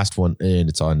then the last one, and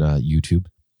it's on YouTube.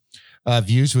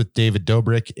 Views with David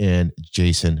Dobrik and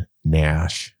Jason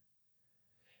Nash.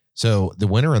 So the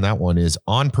winner on that one is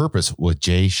On Purpose with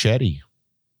Jay Shetty.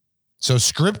 So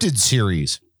scripted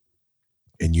series.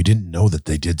 And you didn't know that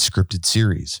they did scripted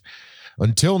series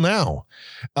until now.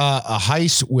 A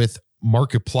Heist with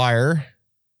Markiplier.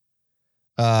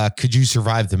 Could You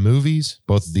Survive the Movies?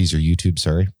 Both of these are YouTube,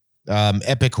 sorry.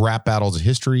 Epic Rap Battles of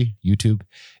History, YouTube.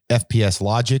 FPS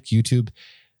Logic, YouTube.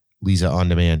 Lisa On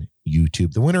Demand,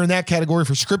 YouTube. The winner in that category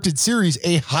for scripted series,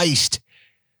 A Heist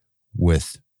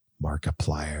with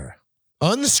Markiplier.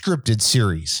 Unscripted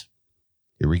series.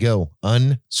 Here we go.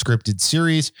 Unscripted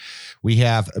series. We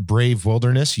have Brave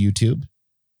Wilderness, YouTube.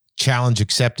 Challenge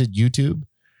Accepted, YouTube.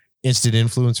 Instant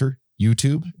Influencer,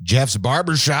 YouTube. Jeff's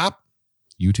Barbershop,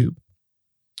 YouTube.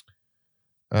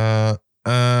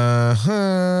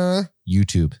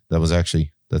 YouTube.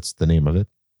 That's the name of it.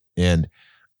 And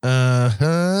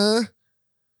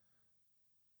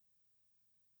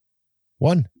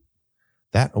won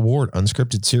that award,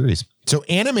 unscripted series. So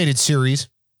animated series,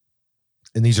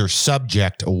 and these are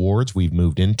subject awards we've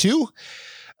moved into.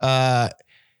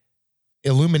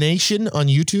 Illumination on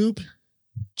YouTube,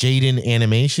 Jaden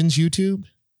Animations YouTube,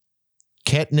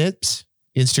 Ketnips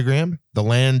Instagram, The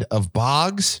Land of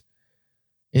Bogs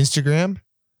Instagram,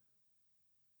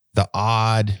 The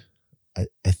Odd, I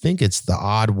think it's The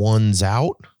Odd Ones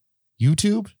Out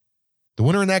YouTube. The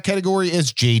winner in that category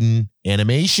is Jaden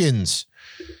Animations,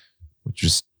 which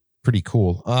is pretty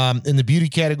cool. In the beauty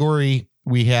category,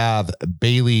 we have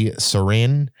Bailey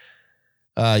Saran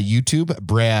YouTube,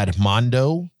 Brad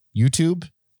Mondo YouTube,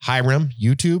 Hiram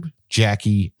YouTube,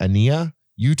 Jackie Ania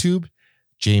YouTube,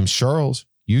 James Charles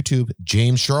YouTube.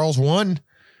 James Charles won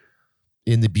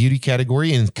in the beauty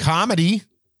category. In comedy,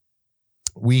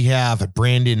 we have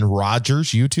Brandon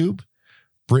Rogers YouTube,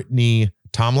 Brittany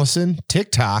Tomlinson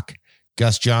TikTok,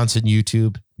 Gus Johnson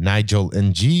YouTube, Nigel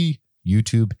NG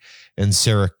YouTube, and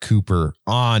Sarah Cooper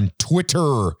on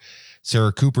Twitter.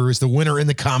 Sarah Cooper is the winner in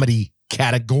the comedy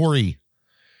category.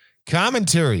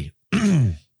 Commentary.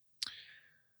 There's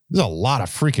a lot of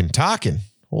freaking talking.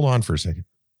 Hold on for a second.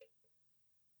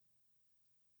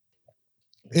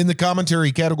 In the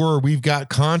commentary category, we've got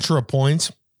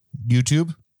ContraPoints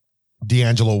YouTube,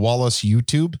 D'Angelo Wallace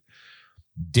YouTube,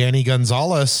 Danny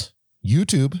Gonzalez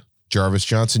YouTube, Jarvis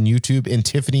Johnson YouTube, and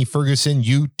Tiffany Ferguson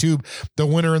YouTube. The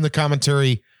winner in the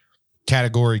commentary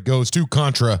category goes to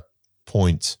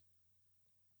ContraPoints.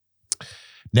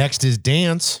 Next is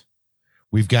dance.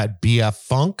 We've got BF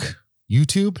Funk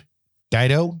YouTube,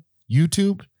 Dido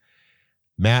YouTube,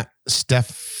 Matt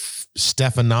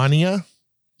Stefanania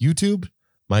YouTube,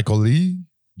 Michael Lee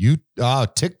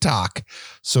TikTok,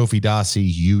 Sophie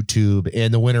Dossie YouTube,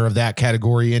 and the winner of that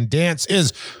category in dance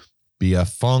is BF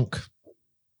Funk.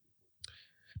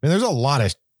 Man, there's a lot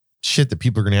of shit that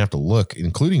people are going to have to look,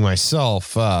 including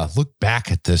myself, look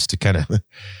back at this to kind of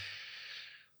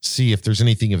see if there's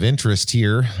anything of interest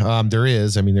here. There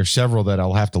is. I mean, there's several that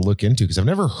I'll have to look into because I've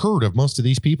never heard of most of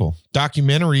these people.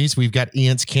 Documentaries, we've got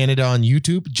Ants Canada on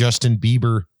YouTube, Justin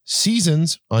Bieber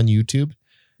Seasons on YouTube,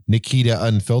 Nikita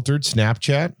Unfiltered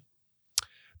Snapchat,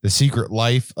 The Secret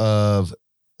Life of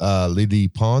Lily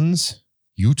Pons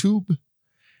YouTube,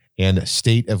 and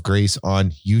State of Grace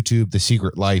on YouTube, The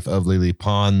Secret Life of Lily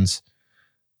Pons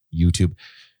YouTube.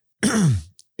 And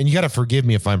you got to forgive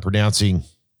me if I'm pronouncing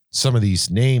some of these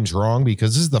names wrong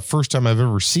because this is the first time I've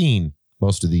ever seen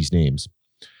most of these names.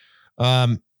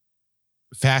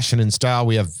 Fashion and style,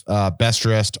 we have Best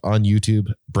Dressed on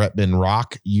YouTube, Bretman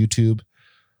Rock YouTube,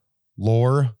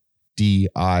 Lore DIY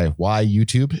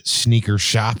YouTube, Sneaker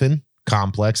Shopping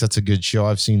Complex. That's a good show.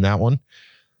 I've seen that one.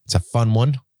 It's a fun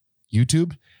one.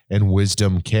 YouTube, and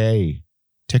Wisdom K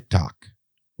TikTok.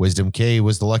 Wisdom K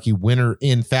was the lucky winner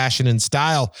in fashion and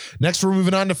style. Next, we're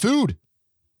moving on to food.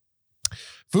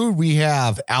 Food, we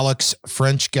have Alex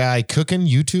French Guy Cooking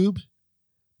YouTube,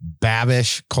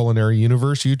 Babish Culinary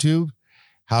Universe YouTube,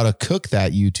 How to Cook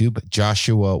That YouTube,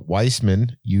 Joshua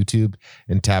Weissman YouTube,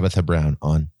 and Tabitha Brown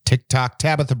on TikTok.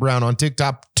 Tabitha Brown on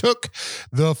TikTok took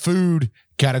the food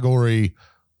category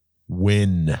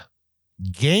win.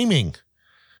 Gaming.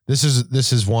 This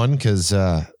is one because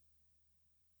there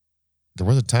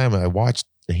was a time I watched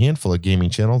a handful of gaming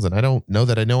channels, and I don't know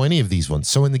that I know any of these ones.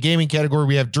 So in the gaming category,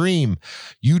 we have Dream,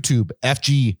 YouTube,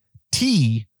 FGTV,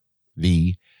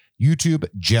 YouTube,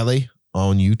 Jelly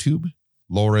on YouTube,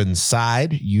 Lauren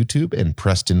Side, YouTube, and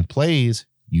Preston Plays,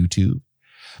 YouTube.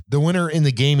 The winner in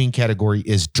the gaming category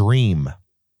is Dream,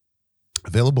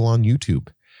 available on YouTube.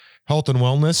 Health and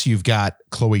wellness, you've got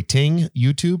Chloe Ting,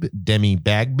 YouTube, Demi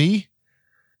Bagby,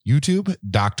 YouTube,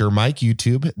 Dr. Mike,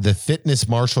 YouTube, The Fitness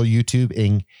Marshal, YouTube,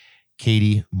 and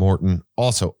Katie Morton,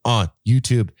 also on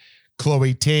YouTube.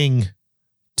 Chloe Ting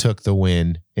took the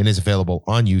win and is available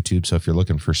on YouTube. So if you're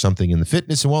looking for something in the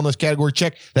fitness and wellness category,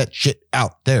 check that shit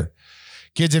out there.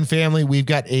 Kids and family, we've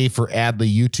got A for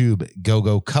Adley, YouTube,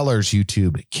 Go Colors,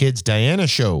 YouTube, Kids Diana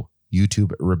Show,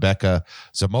 YouTube, Rebecca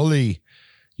Zamoli,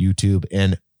 YouTube,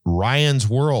 and Ryan's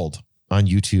World on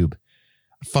YouTube.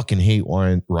 I fucking hate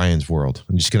Ryan's World.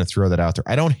 I'm just going to throw that out there.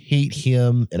 I don't hate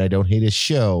him and I don't hate his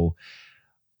show.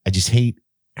 I just hate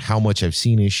how much I've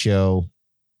seen his show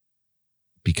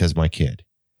because my kid.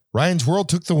 Ryan's World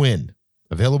took the win.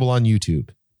 Available on YouTube.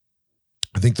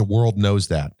 I think the world knows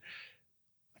that.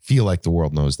 I feel like the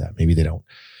world knows that. Maybe they don't.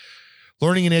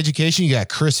 Learning and education, you got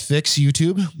Chris Fix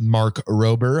YouTube, Mark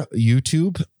Rober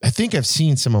YouTube. I think I've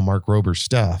seen some of Mark Rober's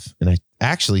stuff, and I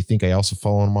actually think I also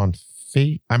follow him on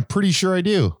I'm pretty sure I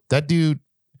do. That dude,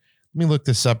 let me look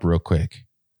this up real quick.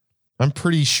 I'm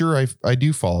pretty sure I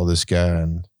do follow this guy.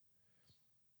 And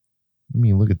let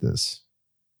me look at this.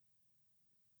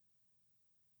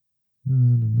 Let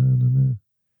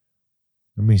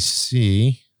me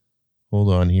see.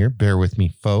 Hold on here. Bear with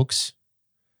me, folks.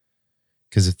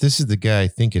 Because if this is the guy I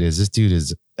think it is, this dude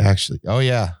is Actually. Oh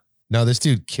yeah. No, this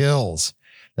dude kills.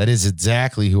 That is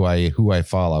exactly who I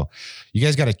follow. You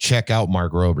guys got to check out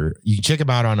Mark Rober. You can check him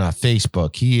out on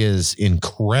Facebook. He is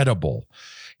incredible.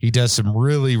 He does some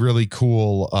really, really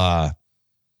cool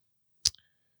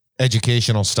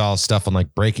educational style stuff on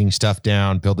like breaking stuff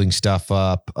down, building stuff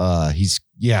up. You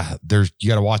got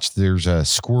to watch. There's a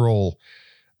squirrel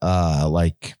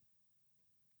like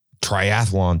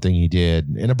triathlon thing he did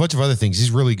and a bunch of other things.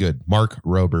 He's really good. Mark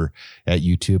Rober at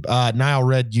YouTube. Nile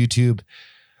Red YouTube.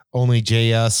 Only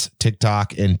JS,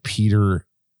 TikTok, and Peter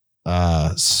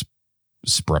Sprapal,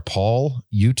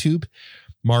 YouTube.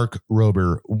 Mark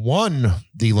Rober won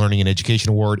the Learning and Education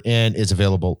Award and is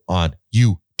available on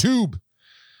YouTube.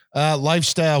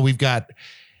 Lifestyle, we've got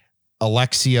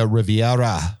Alexia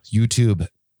Riviera, YouTube.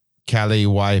 Calais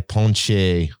Y.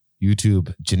 Ponche,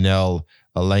 YouTube. Janelle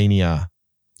Alania,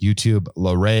 YouTube.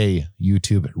 Lorray,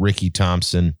 YouTube. Ricky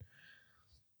Thompson,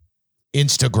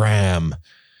 Instagram.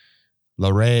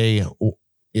 Lorray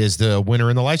is the winner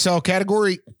in the lifestyle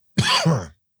category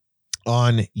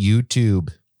on YouTube.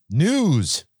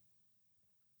 News.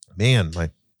 Man,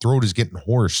 my throat is getting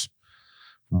hoarse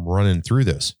from running through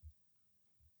this.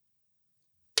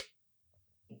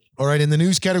 All right, in the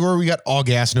news category, we got All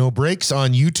Gas, No Brakes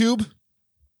on YouTube.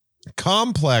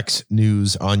 Complex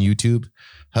News on YouTube.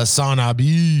 Hassan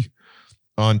Abi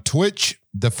on Twitch.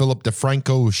 The Philip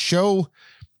DeFranco Show,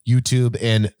 YouTube,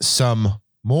 and some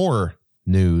more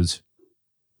news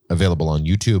available on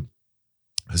YouTube.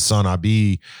 Hassan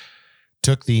Abi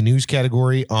took the news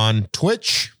category on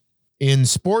Twitch. In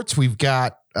sports, we've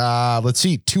got,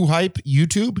 Too Hype,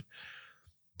 YouTube.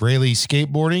 Braley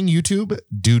Skateboarding, YouTube.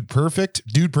 Dude Perfect.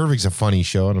 Dude Perfect's a funny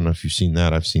show. I don't know if you've seen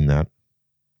that. I've seen that.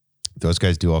 Those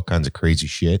guys do all kinds of crazy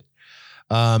shit.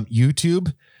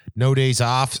 YouTube. No Days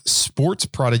Off, Sports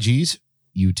Prodigies,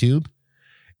 YouTube.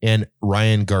 And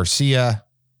Ryan Garcia,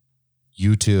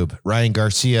 YouTube. Ryan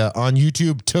Garcia on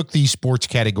YouTube took the sports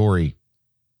category.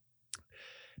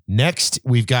 Next,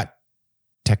 we've got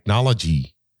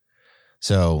technology.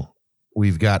 So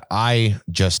we've got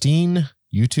Justine,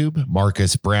 YouTube.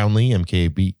 Marcus Brownlee,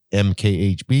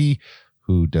 MKHB,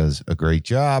 who does a great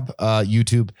job.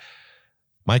 YouTube.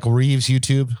 Michael Reeves,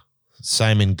 YouTube.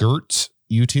 Simon Gertz,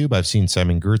 YouTube. I've seen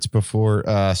Simon Gertz before.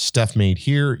 Stuff Made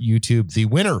Here, YouTube. The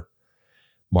winner,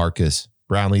 Marcus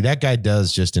Brownlee. That guy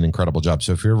does just an incredible job.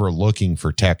 So if you're ever looking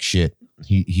for tech shit,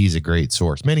 he's a great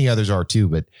source. Many others are too,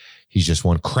 but he's just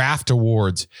won Craft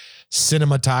Awards,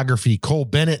 cinematography, Cole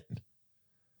Bennett.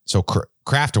 So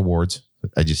Craft Awards,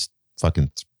 I just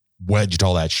fucking wedged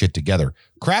all that shit together.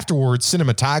 Craft Awards,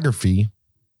 cinematography.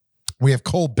 We have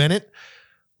Cole Bennett,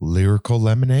 Lyrical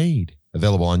Lemonade,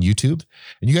 available on YouTube.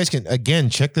 And you guys can, again,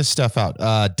 check this stuff out.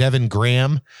 Devin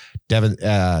Graham, Devin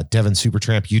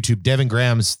Supertramp, YouTube. Devin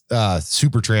Graham's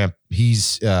Supertramp.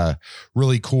 He's a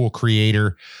really cool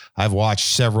creator. I've watched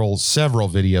several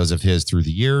videos of his through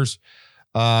the years.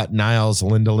 Niles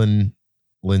Lindeland,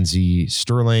 Lindsay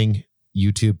Sterling,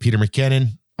 YouTube. Peter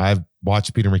McKinnon. I've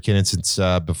watched Peter McKinnon since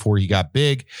before he got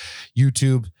big.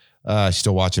 YouTube.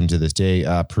 Still watch him to this day.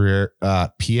 Pierre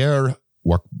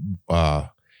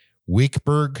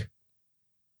Wickberg,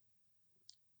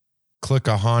 Climb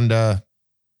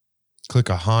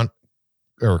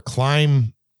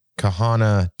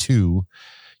Kahana 2,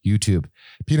 YouTube.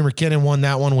 Peter McKinnon won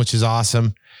that one, which is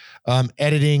awesome.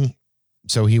 Editing,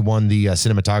 so he won the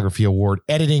cinematography award.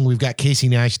 Editing, we've got Casey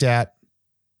Neistat.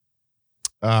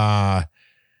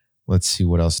 Let's see,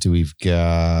 what else do we've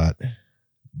got?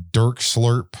 Dirk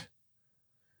Slurp,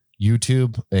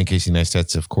 YouTube, and Casey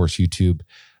Neistat's, of course, YouTube.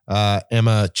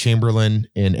 Emma Chamberlain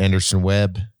and Anderson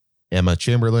Webb. Emma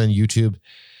Chamberlain, YouTube.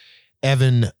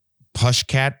 Evan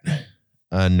Pushcat,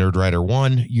 Nerdwriter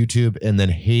 1, YouTube. And then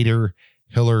Hader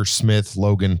Hiller Smith,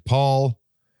 Logan Paul,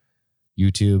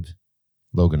 YouTube.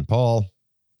 Logan Paul.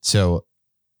 So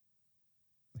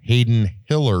Hayden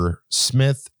Hiller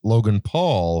Smith, Logan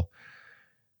Paul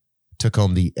took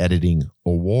home the editing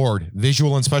award.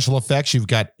 Visual and special effects, you've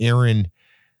got Aaron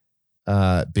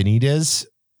Benitez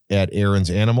at Aaron's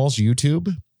Animals,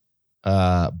 YouTube.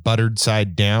 Buttered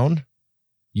Side Down,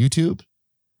 YouTube.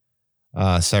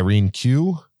 Cyrene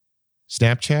Q,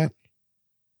 Snapchat.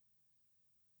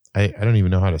 I don't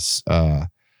even know how to.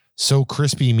 So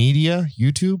Crispy Media,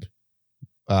 YouTube.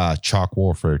 Chalk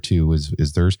Warfare 2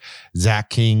 is theirs. Zach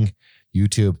King,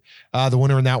 YouTube. The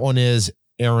winner in that one is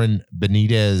Aaron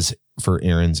Benitez for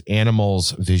Aaron's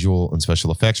Animals, visual and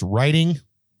special effects. Writing.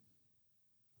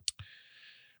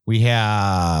 We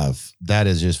have, that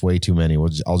is just way too many.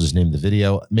 I'll just name the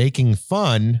video. Making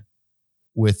Fun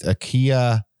with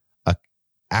Akalea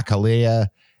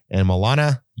and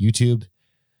Milana, YouTube.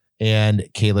 and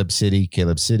Caleb City.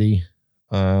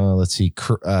 Let's see,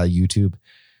 YouTube.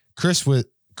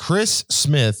 Chris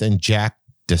Smith and Jack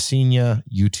Desenia,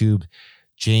 YouTube.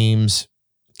 James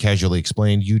Casually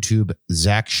Explained, YouTube.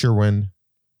 Zach Sherwin,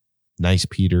 Nice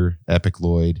Peter, Epic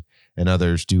Lloyd, and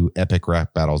others do Epic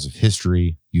Rap Battles of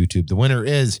History, YouTube. The winner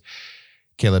is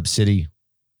Caleb City.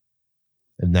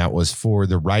 And that was for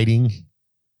the Writing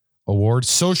Awards.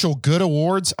 Social Good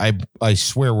Awards. I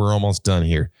swear we're almost done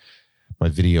here. My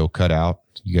video cut out.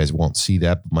 You guys won't see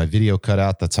that, but my video cut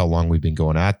out. That's how long we've been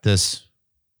going at this.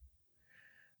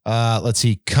 Let's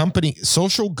see.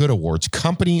 Social Good Awards,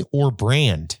 company or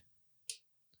brand.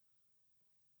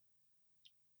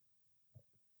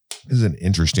 This is an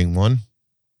interesting one.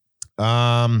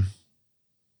 I'm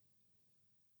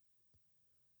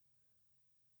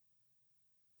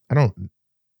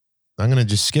going to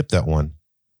just skip that one.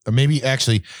 Or maybe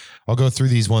actually I'll go through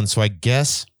these ones. So I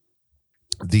guess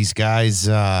these guys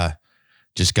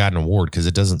just got an award because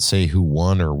it doesn't say who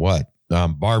won or what.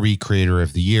 Barbie Creator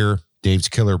of the Year, Dave's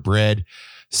Killer Bread,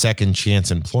 Second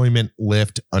Chance Employment,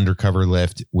 Lyft, Undercover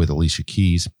Lyft with Alicia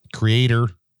Keys, Creator,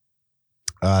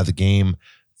 The Game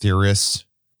Theorists,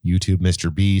 YouTube,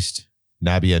 Mr. Beast,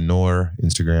 Nabia Noor,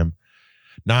 Instagram,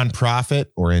 Nonprofit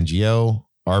or NGO,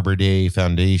 Arbor Day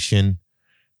Foundation,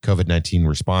 COVID-19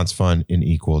 Response Fund, and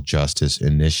Equal Justice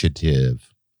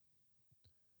Initiative.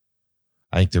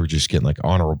 I think they were just getting like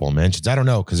honorable mentions. I don't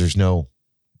know because there's no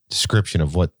description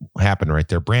of what happened right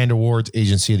there. Brand Awards,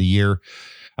 Agency of the Year.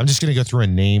 I'm just going to go through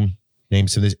and name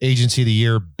some of this. Agency of the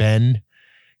Year, Ben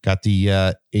got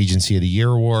the Agency of the Year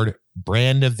award.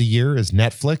 Brand of the Year is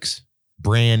Netflix.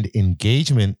 Brand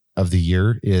Engagement of the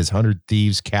Year is 100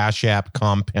 Thieves, Cash App,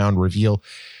 Compound, Reveal.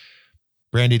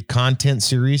 Branded Content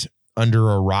Series,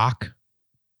 Under a Rock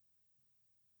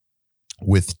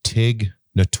with Tig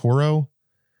Notaro,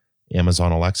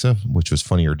 Amazon Alexa, which was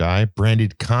Funny or Die.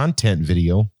 Branded Content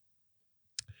Video,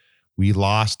 We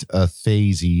Lost a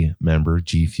Phasey member,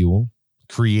 G Fuel.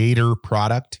 Creator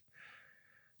Product,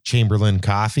 Chamberlain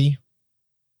Coffee,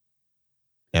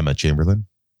 Emma Chamberlain.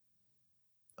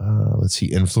 Let's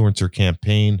see, Influencer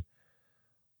Campaign,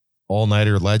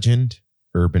 All-Nighter Legend,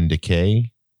 Urban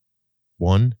Decay,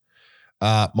 one.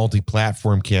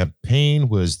 Multi-platform campaign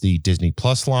was the Disney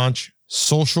Plus launch.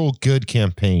 Social Good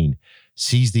Campaign,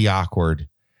 Seize the Awkward,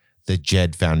 the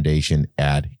Jed Foundation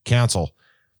Ad Council.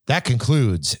 That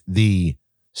concludes the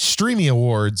Streamy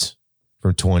Awards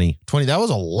from 2020. That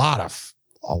was a lot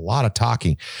of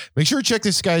talking. Make sure to check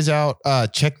these guys out.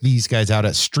 Check these guys out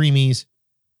at streamies.org.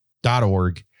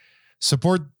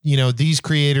 Support, these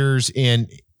creators and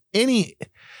any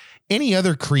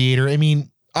other creator. I mean,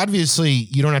 obviously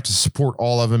you don't have to support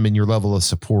all of them, and your level of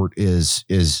support is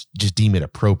just deem it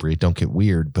appropriate. Don't get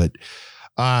weird. But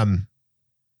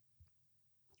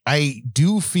I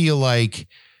do feel like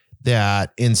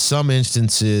that in some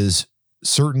instances,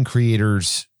 certain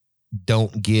creators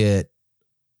don't get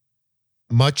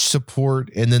much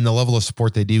support, and then the level of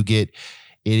support they do get,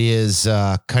 it is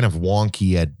kind of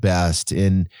wonky at best.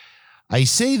 And I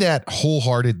say that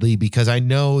wholeheartedly because I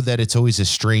know that it's always a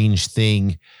strange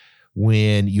thing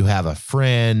when you have a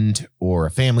friend or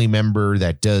a family member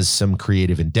that does some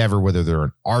creative endeavor, whether they're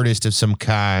an artist of some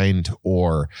kind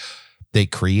or they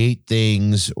create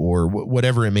things or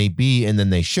whatever it may be, and then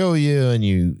they show you and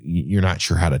you're not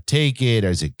sure how to take it.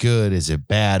 Is it good? Is it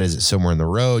bad? Is it somewhere in the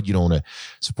road? You don't want to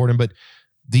support them. But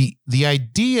the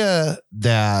idea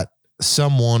that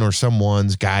someone or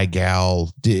someone's guy,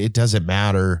 gal, it doesn't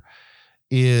matter,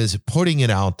 is putting it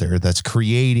out there, that's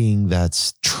creating,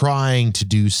 that's trying to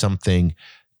do something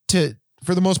to,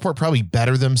 for the most part, probably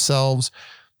better themselves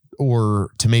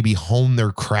or to maybe hone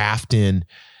their craft in,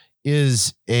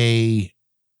 is a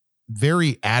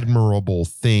very admirable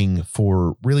thing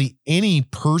for really any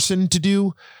person to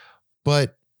do.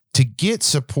 But to get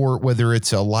support, whether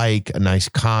it's a like, a nice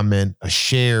comment, a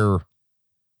share,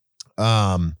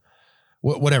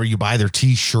 whatever, you buy their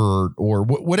t-shirt or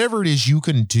whatever it is you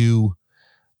can do,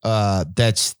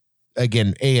 that's,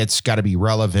 again, it's got to be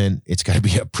relevant, it's got to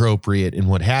be appropriate and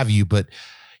what have you. But,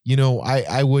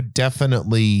 I would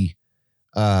definitely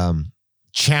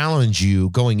challenge you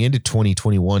going into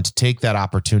 2021 to take that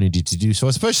opportunity to do so,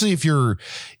 especially if you're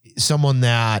someone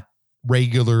that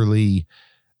regularly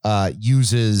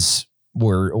uses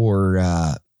or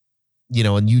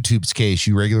in YouTube's case,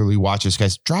 you regularly watch this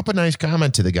guys, drop a nice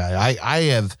comment to the guy. I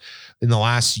have in the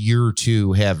last year or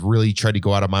two have really tried to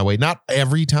go out of my way. Not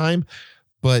every time,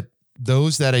 but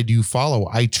those that I do follow,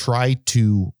 I try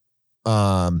to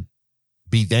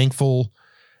be thankful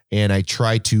and I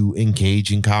try to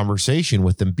engage in conversation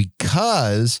with them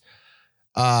because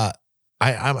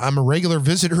I'm a regular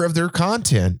visitor of their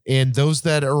content, and those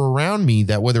that are around me,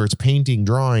 that whether it's painting,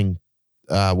 drawing,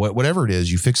 whatever it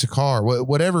is, you fix a car,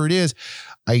 whatever it is,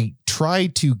 I try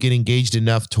to get engaged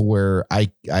enough to where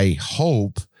I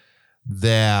hope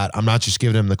that I'm not just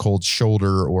giving them the cold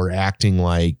shoulder or acting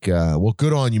like, well,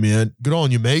 good on you, man. Good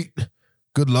on you, mate.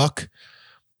 Good luck.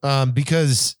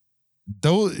 Because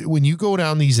though, when you go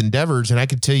down these endeavors, and I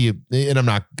can tell you, and I'm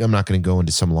not going to go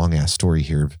into some long ass story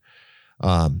here.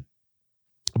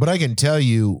 But I can tell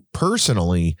you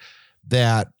personally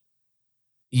that,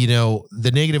 you know,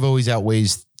 the negative always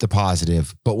outweighs the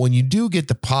positive. But when you do get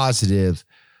the positive,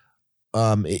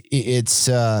 it's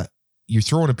you're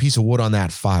throwing a piece of wood on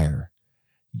that fire,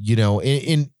 you know,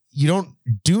 and you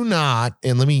do not,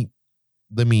 and let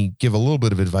me give a little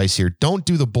bit of advice here. Don't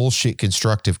do the bullshit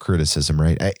constructive criticism,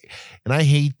 right? I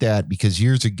hate that, because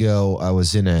years ago I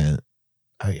was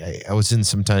in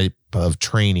some type of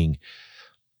training,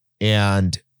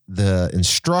 and the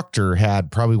instructor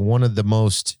had probably one of the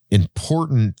most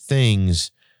important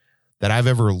things that I've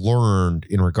ever learned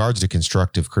in regards to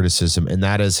constructive criticism. And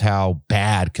that is how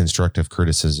bad constructive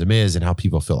criticism is and how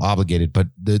people feel obligated. But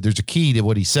there's a key to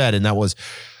what he said. And that was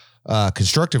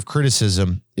constructive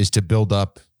criticism is to build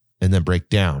up and then break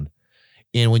down.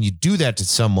 And when you do that to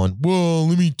someone, well,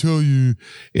 let me tell you,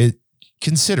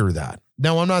 consider that.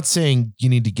 Now, I'm not saying you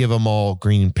need to give them all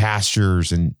green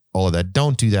pastures and all of that.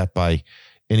 Don't do that by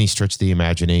any stretch of the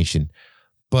imagination.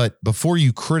 But before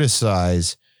you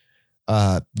criticize,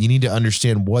 you need to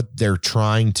understand what they're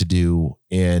trying to do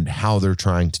and how they're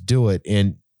trying to do it.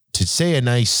 And to say a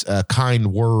nice,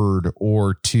 kind word,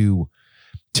 or to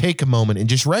take a moment and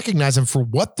just recognize them for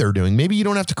what they're doing. Maybe you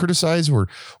don't have to criticize or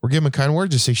give them a kind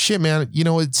word. Just say, shit, man, you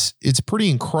know, it's pretty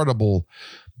incredible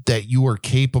that you are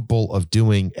capable of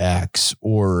doing X,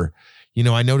 or, you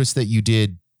know, I noticed that you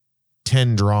did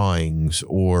 10 drawings,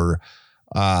 or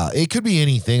it could be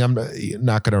anything. I'm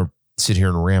not going to sit here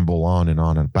and ramble on and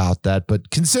on about that,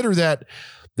 but consider that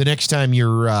the next time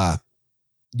you're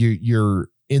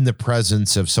in the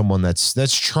presence of someone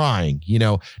that's trying, you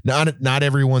know, not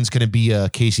everyone's going to be a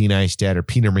Casey Neistat or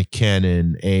Peter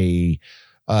McKinnon, a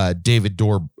David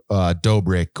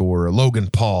Dobrik or Logan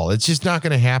Paul. It's just not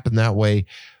going to happen that way.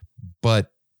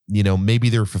 But, you know, maybe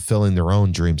they're fulfilling their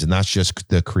own dreams, and that's just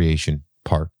the creation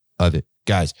part of it.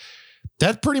 Guys,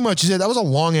 that pretty much is it. That was a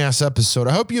long ass episode.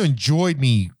 I hope you enjoyed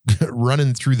me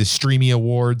running through the Streamy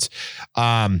Awards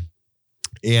and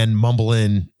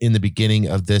mumbling in the beginning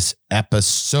of this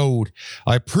episode.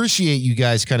 I appreciate you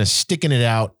guys kind of sticking it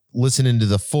out, listening to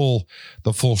the full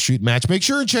shoot match. Make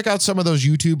sure and check out some of those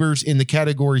YouTubers in the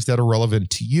categories that are relevant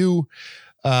to you.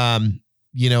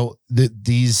 You know,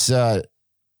 these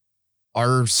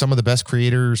are some of the best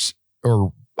creators,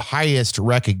 or highest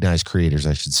recognized creators,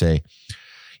 I should say,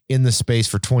 in the space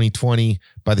for 2020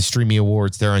 by the Streamy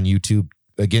Awards. They're on YouTube.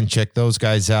 Again, check those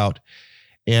guys out.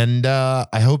 And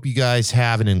I hope you guys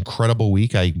have an incredible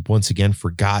week. I once again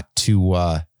forgot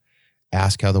to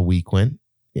ask how the week went,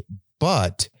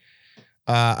 but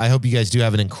I hope you guys do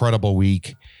have an incredible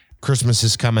week. Christmas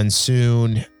is coming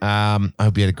soon. I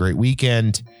hope you had a great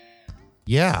weekend.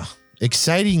 Yeah,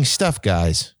 exciting stuff,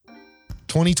 guys.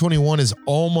 2021 is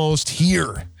almost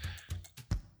here.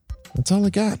 That's all I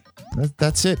got.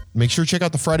 That's it. Make sure to check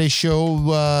out the Friday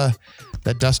show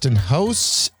that Dustin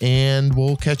hosts, and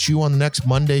we'll catch you on the next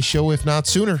Monday show, if not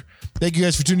sooner. Thank you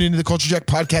guys for tuning into the Culture Jack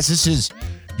Podcast. This is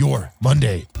your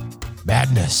Monday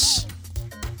Madness.